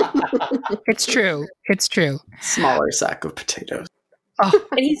 It's true. It's true. Smaller sack of potatoes. Oh,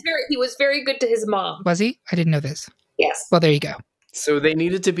 And he was very good to his mom. was he? I didn't know this. Yes. Well, there you go. So they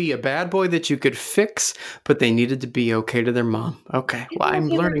needed to be a bad boy that you could fix, but they needed to be okay to their mom. Okay. Well, I'm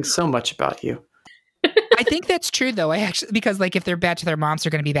learning so much about you. I think that's true, though. Because, like, if they're bad to their moms,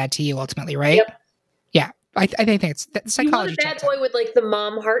 they're going to be bad to you ultimately, right? Yep. Yeah. I think that's psychology. You want a bad boy with like the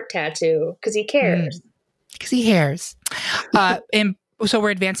mom heart tattoo because he cares. Because he cares. And so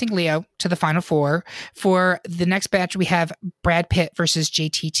we're advancing Leo to the final 4. For the next batch, we have Brad Pitt versus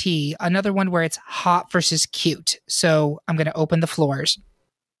JTT. Another one where it's hot versus cute. So I'm going to open the floors.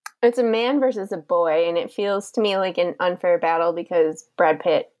 It's a man versus a boy, and it feels to me like an unfair battle because Brad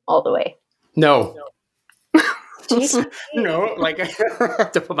Pitt all the way. No. No, like I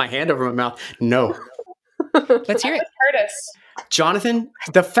have to put my hand over my mouth. No. Let's hear it. Curtis. Jonathan,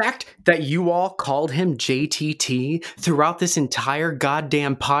 the fact that you all called him JTT throughout this entire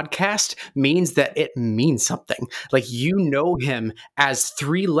goddamn podcast means that it means something. Like, you know him as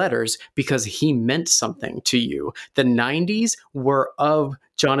 3 letters because he meant something to you. The 90s were of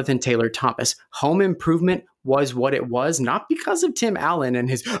Jonathan Taylor Thomas. Home Improvement was what it was, not because of Tim Allen and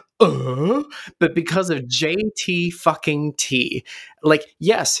his but because of JT fucking T. Like,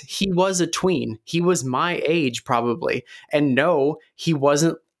 yes, he was a tween. He was my age probably. And no, he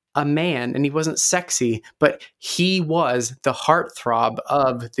wasn't a man and he wasn't sexy, but he was the heartthrob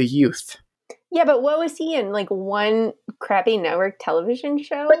of the youth. Yeah, but what was he in? Like one crappy network television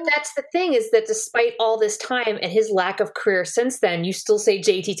show? But that's the thing, is that despite all this time and his lack of career since then, you still say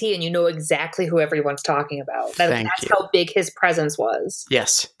JTT and you know exactly who everyone's talking about. That's how big his presence was.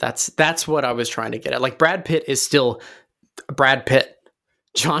 Yes, that's what I was trying to get at. Like, Brad Pitt is still Brad Pitt.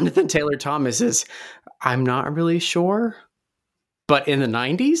 Jonathan Taylor Thomas is, I'm not really sure. But in the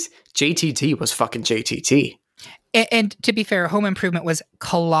 90s, JTT was fucking JTT. And to be fair, Home Improvement was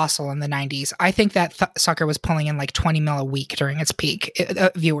colossal in the 90s. I think that sucker was pulling in like 20 mil a week during its peak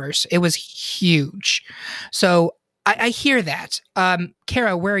viewers. It was huge. So I hear that.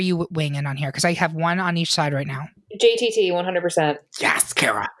 Kara, where are you weighing in on here? Because I have one on each side right now. JTT, 100%. Yes,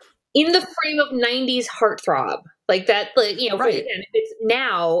 Kara. In the frame of 90s heartthrob. Like that, like, you know, right. It's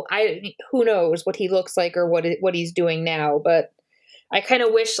now, who knows what he looks like or what he's doing now, but I kind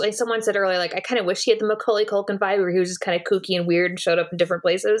of wish, like someone said earlier, like I kind of wish he had the Macaulay Culkin vibe where he was just kind of kooky and weird and showed up in different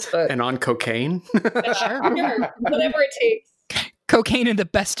places. But and on cocaine, sure, whatever it takes. Cocaine in the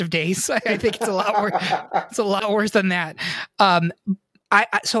best of days. I think it's a lot worse. It's a lot worse than that.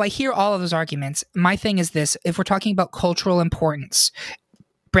 So I hear all of those arguments. My thing is this: if we're talking about cultural importance,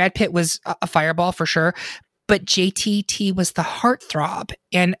 Brad Pitt was a fireball for sure. But JTT was the heartthrob.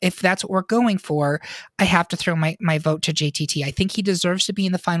 And if that's what we're going for, I have to throw my vote to JTT. I think he deserves to be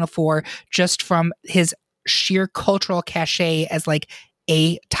in the final 4 just from his sheer cultural cachet as like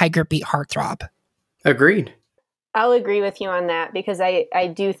a Tiger Beat heartthrob. Agreed. I'll agree with you on that because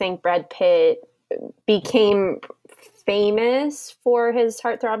I do think Brad Pitt became famous for his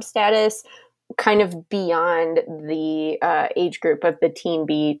heartthrob status kind of beyond the age group of the Teen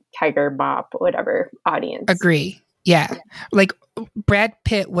Beat, Tiger Bop, whatever audience. Agree. Yeah. Like Brad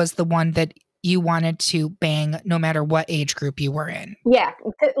Pitt was the one that you wanted to bang no matter what age group you were in. Yeah.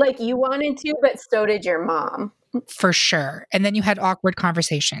 Like you wanted to, but so did your mom. For sure. And then you had awkward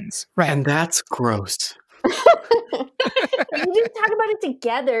conversations. Right. And that's gross. You didn't talk about it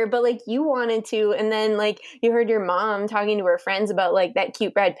together, but like you wanted to, and then like you heard your mom talking to her friends about like that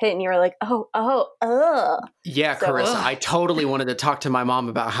cute Brad Pitt, and you were like, Yeah, so, Carissa, I totally wanted to talk to my mom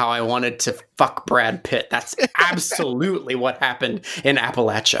about how I wanted to fuck Brad Pitt. That's absolutely what happened in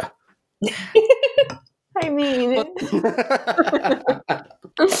Appalachia. I mean...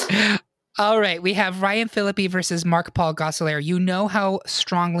 All right, we have Ryan Phillippe versus Mark-Paul Gosselaar. You know how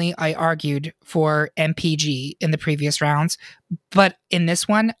strongly I argued for MPG in the previous rounds, but in this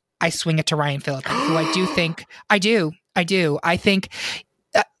one, I swing it to Ryan Phillippe, who I do think... I do. I think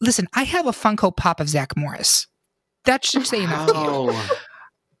Listen, I have a Funko Pop of Zach Morris. That should say enough to you. Oh,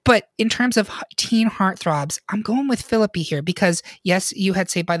 But in terms of teen heartthrobs, I'm going with Philippi here because, yes, you had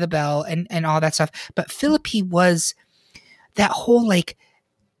Saved by the Bell and all that stuff, but Philippi was that whole like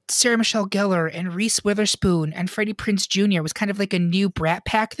Sarah Michelle Gellar and Reese Witherspoon and Freddie Prinze Jr. was kind of like a new Brat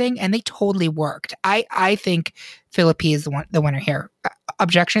Pack thing, and they totally worked. I think Philippi is the winner here.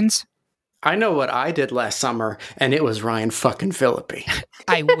 Objections? I know what I did last summer, and it was Ryan fucking Philippi.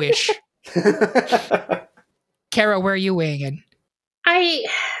 I wish. Kara, where are you weighing in? I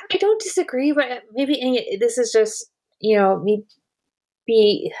don't disagree, but maybe this is just, me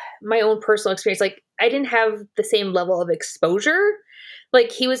be my own personal experience. Like, I didn't have the same level of exposure.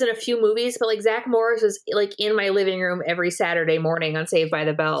 Like, he was in a few movies, but like Zach Morris was like in my living room every Saturday morning on Saved by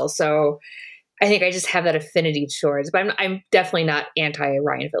the Bell. So I think I just have that affinity towards, but I'm definitely not anti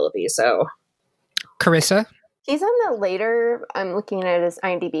Ryan Phillippe. So Carissa? He's on the later, I'm looking at his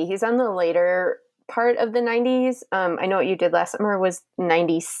IMDb, he's on the later part of the 90s. I Know What You Did Last Summer was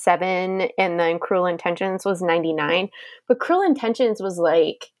 97, and then Cruel Intentions was 99. But Cruel Intentions was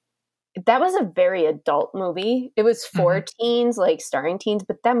like, that was a very adult movie. It was for teens, like starring teens,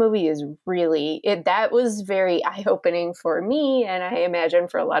 but that movie is really, that was very eye-opening for me, and I imagine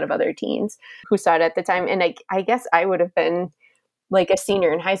for a lot of other teens who saw it at the time. And I guess I would have been like a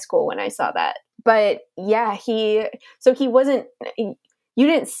senior in high school when I saw that. But yeah, he wasn't, you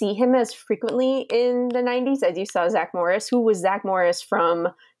didn't see him as frequently in the 90s as you saw Zach Morris, who was Zach Morris from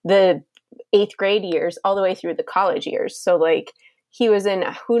the 8th grade years all the way through the college years. So like he was in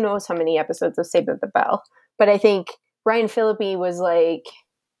who knows how many episodes of Saved by the Bell. But I think Ryan Phillippe was like,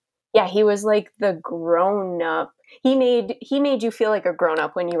 yeah, he was like the grown up. He made you feel like a grown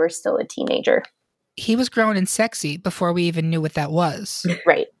up when you were still a teenager. He was grown and sexy before we even knew what that was.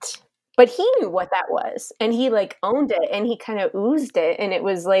 Right. But he knew what that was, and he like owned it, and he kind of oozed it, and it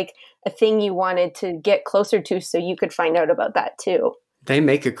was like a thing you wanted to get closer to so you could find out about that too. They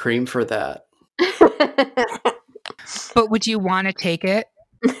make a cream for that. But would you want to take it?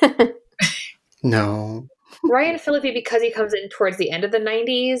 No. Ryan Phillippe, because he comes in towards the end of the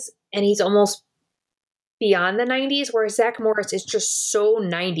 90s and he's almost beyond the 90s, whereas Zach Morris is just so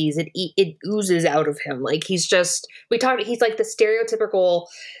 90s. It oozes out of him. Like he's like the stereotypical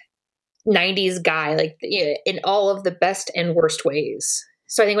 90s guy, like in all of the best and worst ways.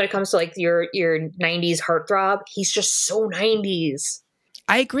 So I think when it comes to like your 90s heartthrob, he's just so 90s.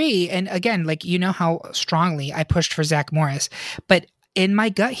 I agree. And again, like, you know how strongly I pushed for Zach Morris, but in my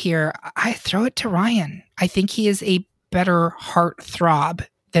gut here, I throw it to Ryan. I think he is a better heartthrob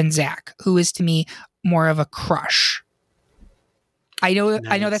than Zach, who is to me more of a crush. I know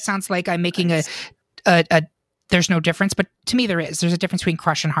that sounds like I'm making a there's no difference, but to me there is. There's a difference between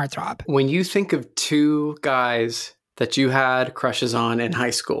crush and heartthrob. When you think of two guys that you had crushes on in high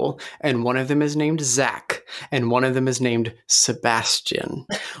school, and one of them is named Zach, and one of them is named Sebastian,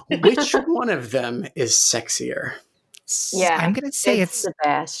 which one of them is sexier? Yeah, I'm going to say it's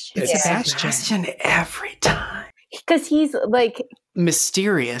Sebastian. It's Yeah. Sebastian. Every time. Because he's like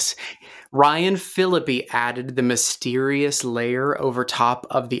Mysterious. Ryan Phillippe added the mysterious layer over top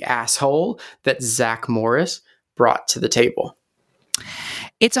of the asshole that Zach Morris brought to the table.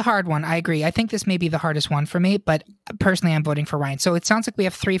 It's a hard one. I agree. I think this may be the hardest one for me, but personally, I'm voting for Ryan. So it sounds like we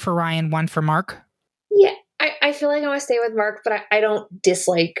have 3 for Ryan, 1 for Mark. Yeah, I feel like I want to stay with Mark, but I don't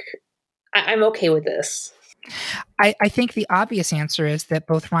dislike. I'm okay with this. I think the obvious answer is that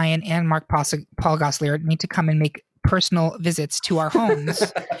both Ryan and Mark Paul Gosselaar need to come and make personal visits to our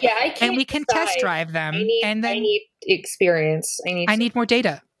homes. Yeah, I can't. And we can test drive them. I need experience. I need more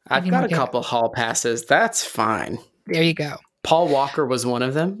data. I've got a couple hall passes. That's fine. There you go. Paul Walker was one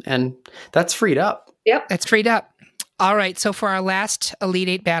of them, and that's freed up. Yep. That's freed up. All right. So for our last Elite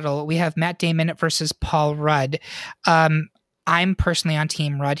 8 battle, we have Matt Damon versus Paul Rudd. I'm personally on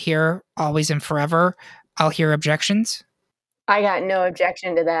Team Rudd here, always and forever. I'll hear objections. I got no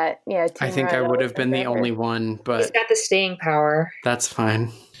objection to that. Yeah, I think I would have been the only one, but he's got the staying power. That's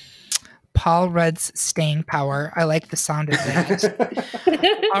fine. Paul Rudd's staying power. I like the sound of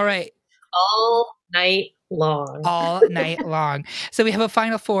that. All right. All night long. All night long. So we have a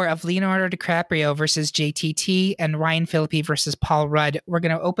final 4 of Leonardo DiCaprio versus JTT and Ryan Phillippe versus Paul Rudd. We're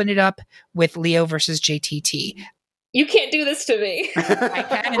going to open it up with Leo versus JTT. You can't do this to me. I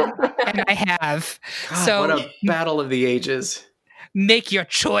can, and I have. God, so what a battle of the ages. Make your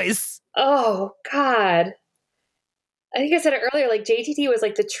choice. Oh, God. I think I said it earlier, like JTT was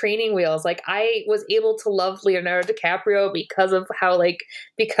like the training wheels. Like I was able to love Leonardo DiCaprio because of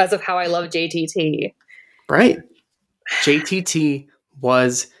how I love JTT. Right. JTT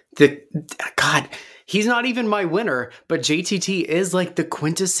was He's not even my winner, but JTT is like the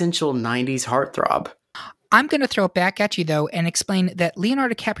quintessential 90s heartthrob. I'm going to throw it back at you, though, and explain that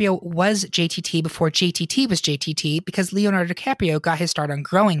Leonardo DiCaprio was JTT before JTT was JTT, because Leonardo DiCaprio got his start on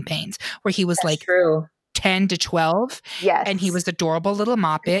Growing Pains, where he was True. 10 to 12. Yes. And he was adorable little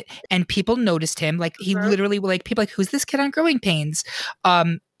moppet, and people noticed him. Like, he literally were like, people like, who's this kid on Growing Pains?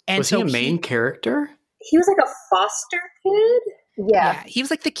 And was so he a main character? He was like a foster kid. Yeah. He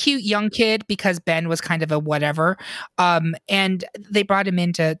was like the cute young kid because Ben was kind of a whatever. And they brought him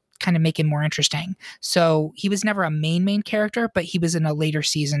in to kind of make him more interesting. So he was never a main character, but he was in the later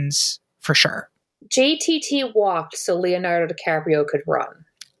seasons for sure. JTT walked so Leonardo DiCaprio could run.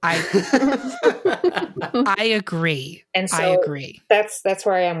 I agree. And so I agree. That's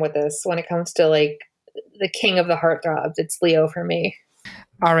where I am with this. When it comes to like the king of the heartthrobs, it's Leo for me.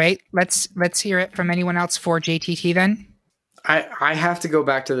 All right, let's hear it from anyone else for JTT then. I have to go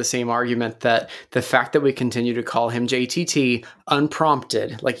back to the same argument that the fact that we continue to call him JTT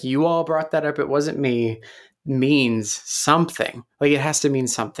unprompted, like you all brought that up, it wasn't me, means something. Like it has to mean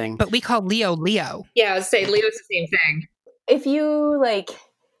something. But we call Leo. Yeah, I would say Leo's the same thing. If you like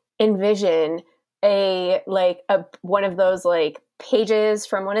envision a one of those like pages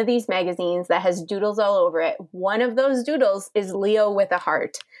from one of these magazines that has doodles all over it, one of those doodles is Leo with a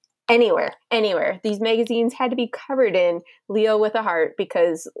heart. Anywhere. These magazines had to be covered in Leo with a heart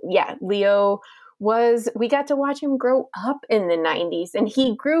because, yeah, Leo we got to watch him grow up in the 90s. And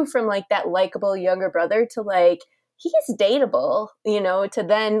he grew from like that likable younger brother to like, he's dateable, to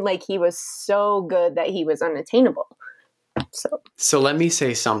then like he was so good that he was unattainable. So let me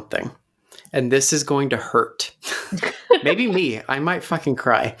say something. And this is going to hurt. Maybe me. I might fucking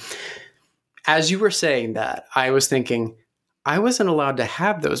cry. As you were saying that, I was thinking, I wasn't allowed to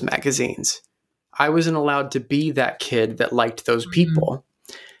have those magazines. I wasn't allowed to be that kid that liked those people.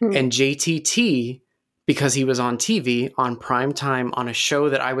 Mm-hmm. And JTT, because he was on TV, on prime time, on a show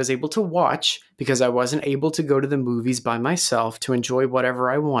that I was able to watch because I wasn't able to go to the movies by myself to enjoy whatever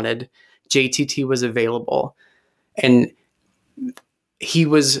I wanted, JTT was available. And he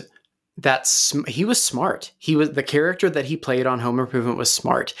was smart. He was the character that he played on Home Improvement was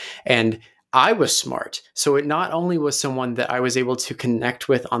smart. And I was smart. So it not only was someone that I was able to connect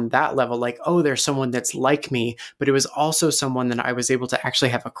with on that level, like, oh, there's someone that's like me, but it was also someone that I was able to actually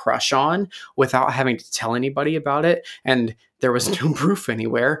have a crush on without having to tell anybody about it. And there was no proof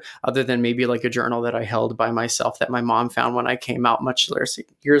anywhere other than maybe like a journal that I held by myself that my mom found when I came out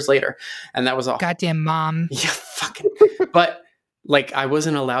years later. And that was all. Goddamn mom. Yeah, fucking. But like I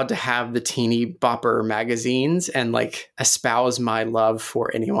wasn't allowed to have the teeny bopper magazines and like espouse my love for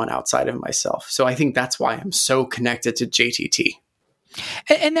anyone outside of myself. So I think that's why I'm so connected to JTT.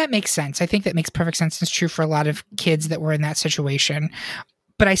 And that makes sense. I think that makes perfect sense. It's true for a lot of kids that were in that situation.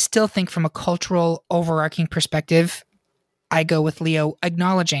 But I still think from a cultural overarching perspective, I go with Leo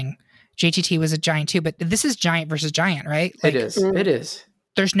acknowledging JTT was a giant too. But this is giant versus giant, right? Like, it is.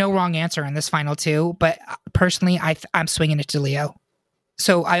 There's no wrong answer in this final two, but personally, I'm swinging it to Leo.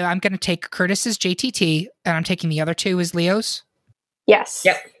 So I'm going to take Curtis's JTT, and I'm taking the other two as Leo's? Yes.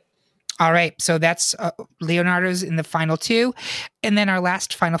 Yep. All right, so that's Leonardo's in the final two. And then our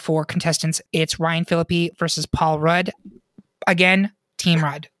last final four contestants, it's Ryan Phillippe versus Paul Rudd. Again, Team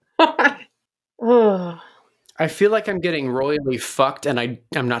Rudd. I feel like I'm getting royally fucked, and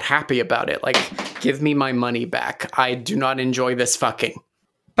I'm not happy about it. Like, give me my money back. I do not enjoy this fucking.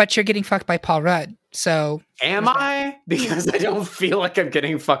 But you're getting fucked by Paul Rudd, so... Am I? Because I don't feel like I'm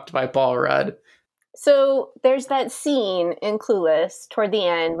getting fucked by Paul Rudd. So there's that scene in Clueless toward the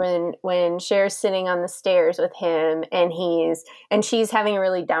end when Cher's sitting on the stairs with him and she's having a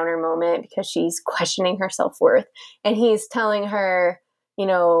really downer moment because she's questioning her self-worth. And he's telling her,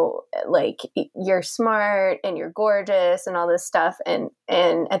 like, you're smart and you're gorgeous and all this stuff. And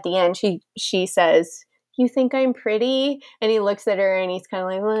at the end, she says, you think I'm pretty? And he looks at her and he's kind of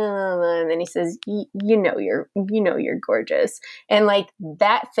like, and then he says, you're gorgeous. And like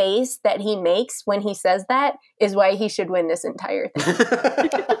that face that he makes when he says that is why he should win this entire thing.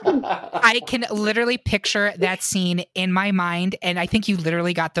 I can literally picture that scene in my mind. And I think you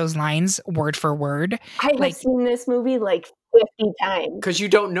literally got those lines word for word. I have seen this movie like 50 times. Because you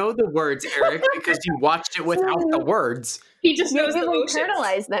don't know the words, Eric, because you watched it without the words. He just knows the You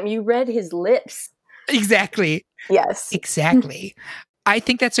internalized them. You read his lips. Exactly. Yes. Exactly. I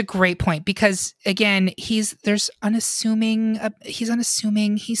think that's a great point because again, he's unassuming,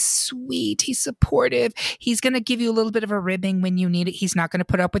 he's sweet, he's supportive. He's going to give you a little bit of a ribbing when you need it. He's not going to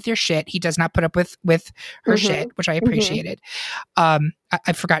put up with your shit. He does not put up with her shit, which I appreciated. I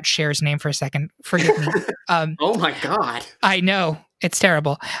forgot Cher's name for a second. Forgive me. Oh my God. I know. It's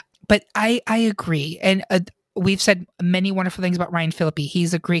terrible. but I agree. And we've said many wonderful things about Ryan Phillippe.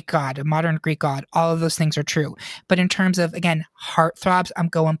 He's a Greek god, a modern Greek god. All of those things are true. But in terms of, again, heartthrobs, I'm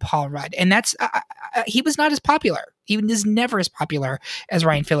going Paul Rudd. And that's, he was not as popular. He was never as popular as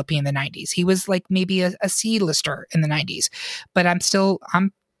Ryan Phillippe in the 90s. He was like maybe a C-lister in the 90s. But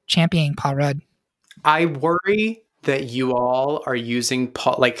I'm championing Paul Rudd. I worry that you all are using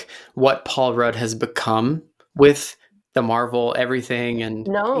what Paul Rudd has become with the Marvel everything, and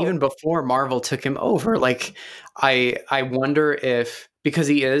even before Marvel took him over. Like, I wonder if, because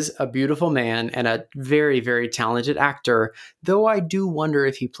he is a beautiful man and a very, very talented actor, though I do wonder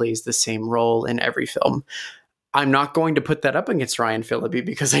if he plays the same role in every film. I'm not going to put that up against Ryan Phillippe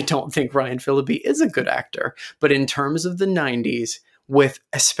because I don't think Ryan Phillippe is a good actor. But in terms of the 90s, with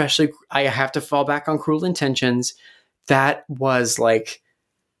especially, I have to fall back on Cruel Intentions. That was like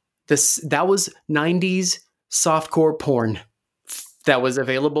this. That was 90s softcore porn that was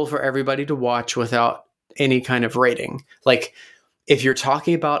available for everybody to watch without any kind of rating. Like, if you're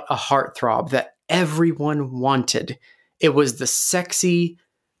talking about a heartthrob that everyone wanted, it was the sexy,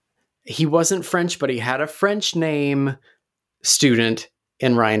 he wasn't French, but he had a French name, student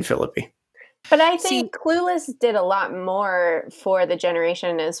in Ryan Phillippe. But I think Clueless did a lot more for the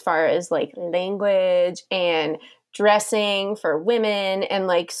generation as far as like language and dressing for women and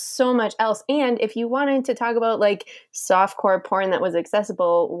like so much else. And if you wanted to talk about like softcore porn that was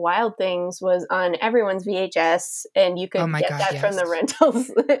accessible, Wild Things was on everyone's VHS, and you could get that from the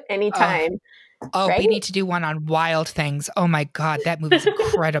rentals anytime. Right? We need to do one on Wild Things. Oh my God, that movie's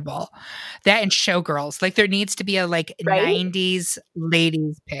incredible. That and Showgirls. Like, there needs to be a 90s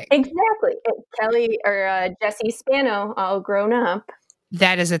ladies pick. Exactly. Kelly or Jesse Spano all grown up.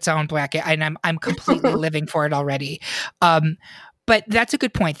 That is its own bracket, and I'm completely living for it already. But that's a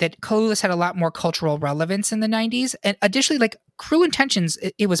good point, that Clueless had a lot more cultural relevance in the 90s. And additionally, like Cruel Intentions,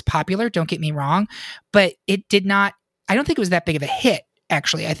 it was popular, don't get me wrong, but it did not, I don't think it was that big of a hit,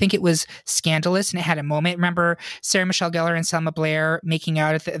 actually. I think it was scandalous and it had a moment. Remember Sarah Michelle Gellar and Selma Blair making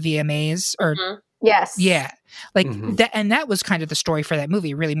out at the VMAs? Or Yes. Yeah. Like that, and that was kind of the story for that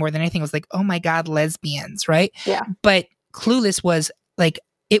movie, really, more than anything. It was like, oh my God, lesbians, right? Yeah. But Clueless was like,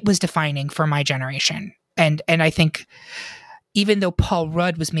 it was defining for my generation. And I think even though Paul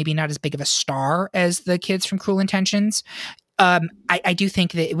Rudd was maybe not as big of a star as the kids from Cruel Intentions, I do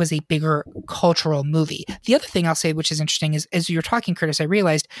think that it was a bigger cultural movie. The other thing I'll say, which is interesting, is as you were talking, Curtis, I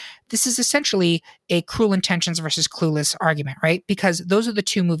realized this is essentially a Cruel Intentions versus Clueless argument, right? Because those are the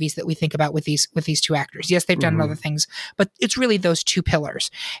two movies that we think about with these two actors. Yes, they've done other things, but it's really those two pillars.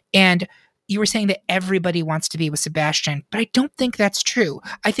 And you were saying that everybody wants to be with Sebastian, but I don't think that's true.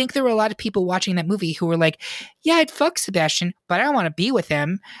 I think there were a lot of people watching that movie who were like, yeah, I'd fuck Sebastian, but I don't want to be with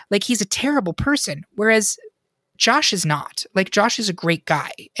him. Like, he's a terrible person. Whereas Josh is not. Like, Josh is a great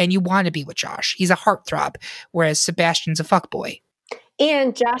guy, and you want to be with Josh. He's a heartthrob, whereas Sebastian's a fuckboy.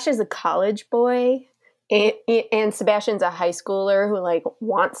 And Josh is a college boy, and Sebastian's a high schooler who like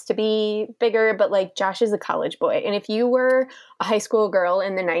wants to be bigger, but like Josh is a college boy. And if you were a high school girl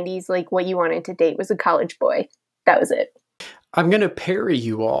in the 90s, like what you wanted to date was a college boy. That was it. I'm going to parry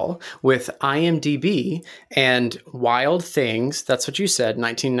you all with IMDb, and Wild Things, that's what you said,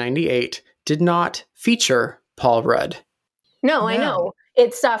 1998, did not feature Paul Rudd. No, I know.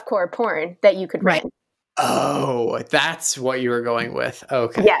 It's softcore porn that you could rent. Oh, that's what you were going with.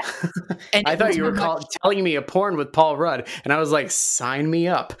 Okay. Yes. And I thought you were telling me a porn with Paul Rudd, and I was like, sign me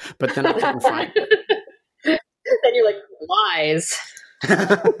up. But then I couldn't find it. Then you're like, lies.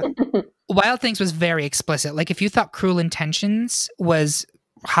 Wild Things was very explicit. Like, if you thought Cruel Intentions was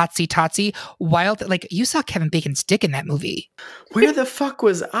hotsy totsy, like, you saw Kevin Bacon's dick in that movie. Where the fuck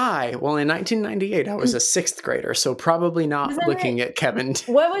was I? Well, in 1998, I was a 6th grader, so probably not looking at Kevin.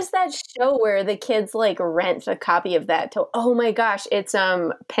 What was that show where the kids like rent a copy of that? Oh my gosh, it's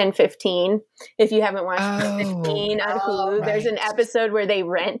Pen 15. If you haven't watched Pen 15 on Hulu, there's an episode where they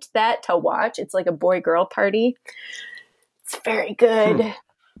rent that to watch. It's like a boy-girl party. It's very good.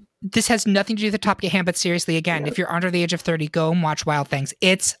 This has nothing to do with the Top Get Hand, but seriously, again, if you're under the age of 30, go and watch Wild Things.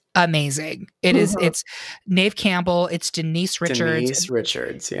 It's amazing. It is. It's Neve Campbell. It's Denise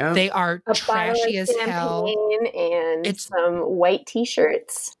Richards. Yeah. They are trashy as hell. And it's some white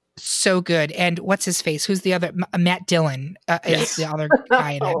t-shirts. So good. And what's his face? Who's the other? Matt Dillon is the other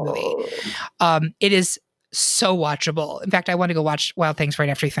guy in that movie. It is so watchable. In fact, I want to go watch Wild Things right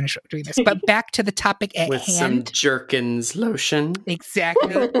after we finish doing this. But back to the topic at with hand. With some Jerkins lotion.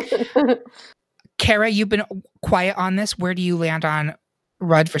 Exactly. Kara, you've been quiet on this. Where do you land on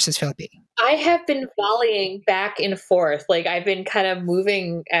Rudd versus Phillippe? I have been volleying back and forth. Like, I've been kind of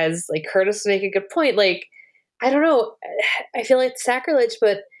moving, as like Curtis make a good point. Like, I don't know. I feel like it's sacrilege,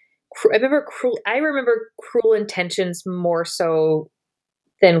 but I remember Cruel Intentions more so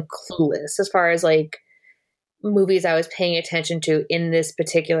than Clueless, as far as like movies I was paying attention to in this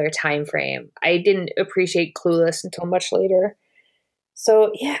particular time frame. I didn't appreciate Clueless until much later.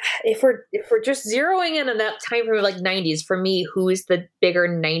 So yeah, if we're just zeroing in on that time frame of like 90s, for me, who is the bigger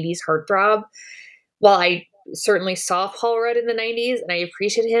 90s heartthrob? Well, I certainly saw Paul Rudd in the 90s and I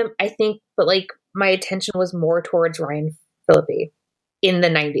appreciated him, I think, but like my attention was more towards Ryan Phillippe in the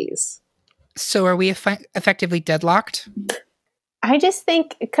 90s. So are we effectively deadlocked? I just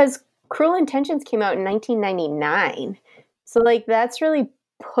think because Cruel Intentions came out in 1999. So like that's really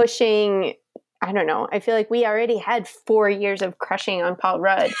pushing, I don't know. I feel like we already had 4 years of crushing on Paul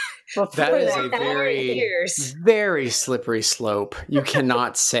Rudd. That is a very slippery slope. You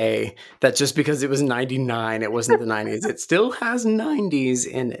cannot say that just because it was 99, it wasn't the 90s. It still has 90s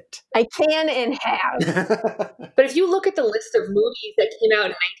in it. I can and have. But if you look at the list of movies that came out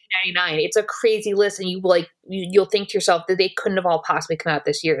in 1999, it's a crazy list, and you'll think to yourself that they couldn't have all possibly come out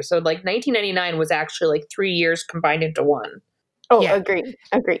this year. So like 1999 was actually like 3 years combined into one. Oh, yeah. Agreed.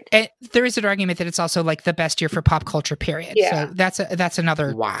 And there is an argument that it's also like the best year for pop culture, period. Yeah. So that's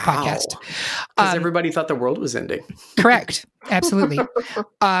another podcast. Because everybody thought the world was ending. Correct. Absolutely.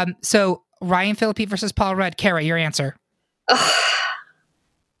 So Ryan Phillippe versus Paul Rudd. Kara, your answer.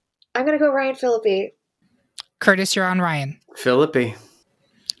 I'm going to go Ryan Phillippe. Curtis, you're on Ryan. Phillippe.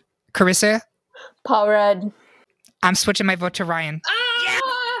 Carissa? Paul Rudd. I'm switching my vote to Ryan.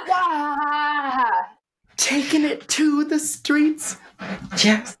 Taking it to the streets.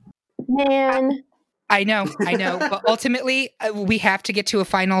 Yes. Man. I know. But ultimately, we have to get to a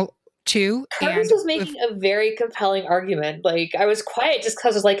final two. Curtis was making a very compelling argument. Like, I was quiet just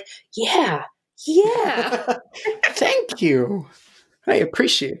because I was like, yeah. Thank you. I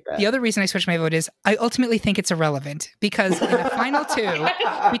appreciate that. The other reason I switched my vote is I ultimately think it's irrelevant because in a final two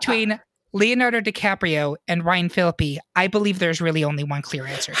between Leonardo DiCaprio and Ryan Phillippe, I believe there's really only one clear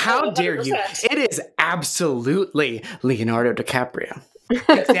answer. How dare you? It is absolutely Leonardo DiCaprio.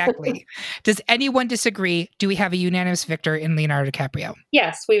 Exactly. Does anyone disagree? Do we have a unanimous victor in Leonardo DiCaprio?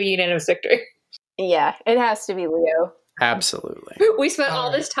 Yes, we have a unanimous victory. Yeah, it has to be Leo. Absolutely. We spent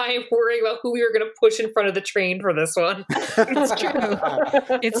all this time worrying about who we were going to push in front of the train for this one. It's true.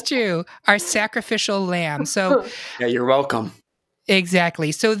 It's true. Our sacrificial lamb. So yeah, you're welcome.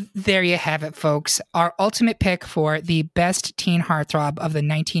 Exactly. So there you have it, folks. Our ultimate pick for the best teen heartthrob of the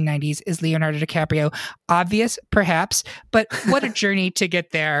 1990s is Leonardo DiCaprio. Obvious, perhaps, but what a journey to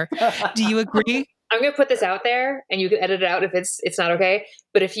get there. Do you agree? I'm going to put this out there, and you can edit it out if it's not okay.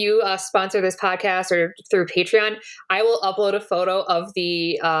 But if you sponsor this podcast or through Patreon, I will upload a photo of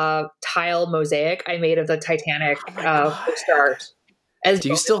the tile mosaic I made of the Titanic poster art. Do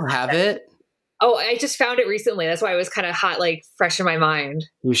you still have it? Oh, I just found it recently. That's why it was kind of hot, like fresh in my mind.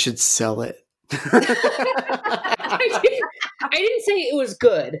 You should sell it. I didn't say it was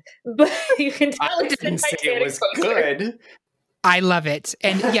good, but you can tell I didn't say it was good. I love it.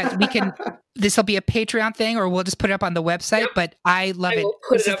 And yeah, this will be a Patreon thing or we'll just put it up on the website, but I love it. We'll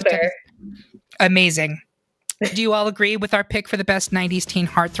put it up there. Amazing. Do you all agree with our pick for the best 90s teen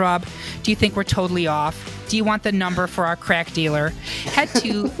heartthrob? Do you think we're totally off? Do you want the number for our crack dealer? Head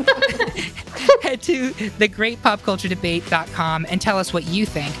to thegreatpopculturedebate.com and tell us what you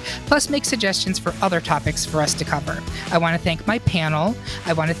think. Plus make suggestions for other topics for us to cover. I want to thank my panel.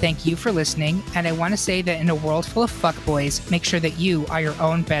 I want to thank you for listening. And I want to say that in a world full of fuckboys, make sure that you are your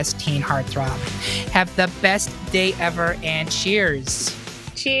own best teen heartthrob. Have the best day ever and cheers.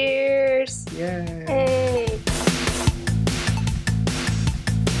 Cheers. Yay. Hey.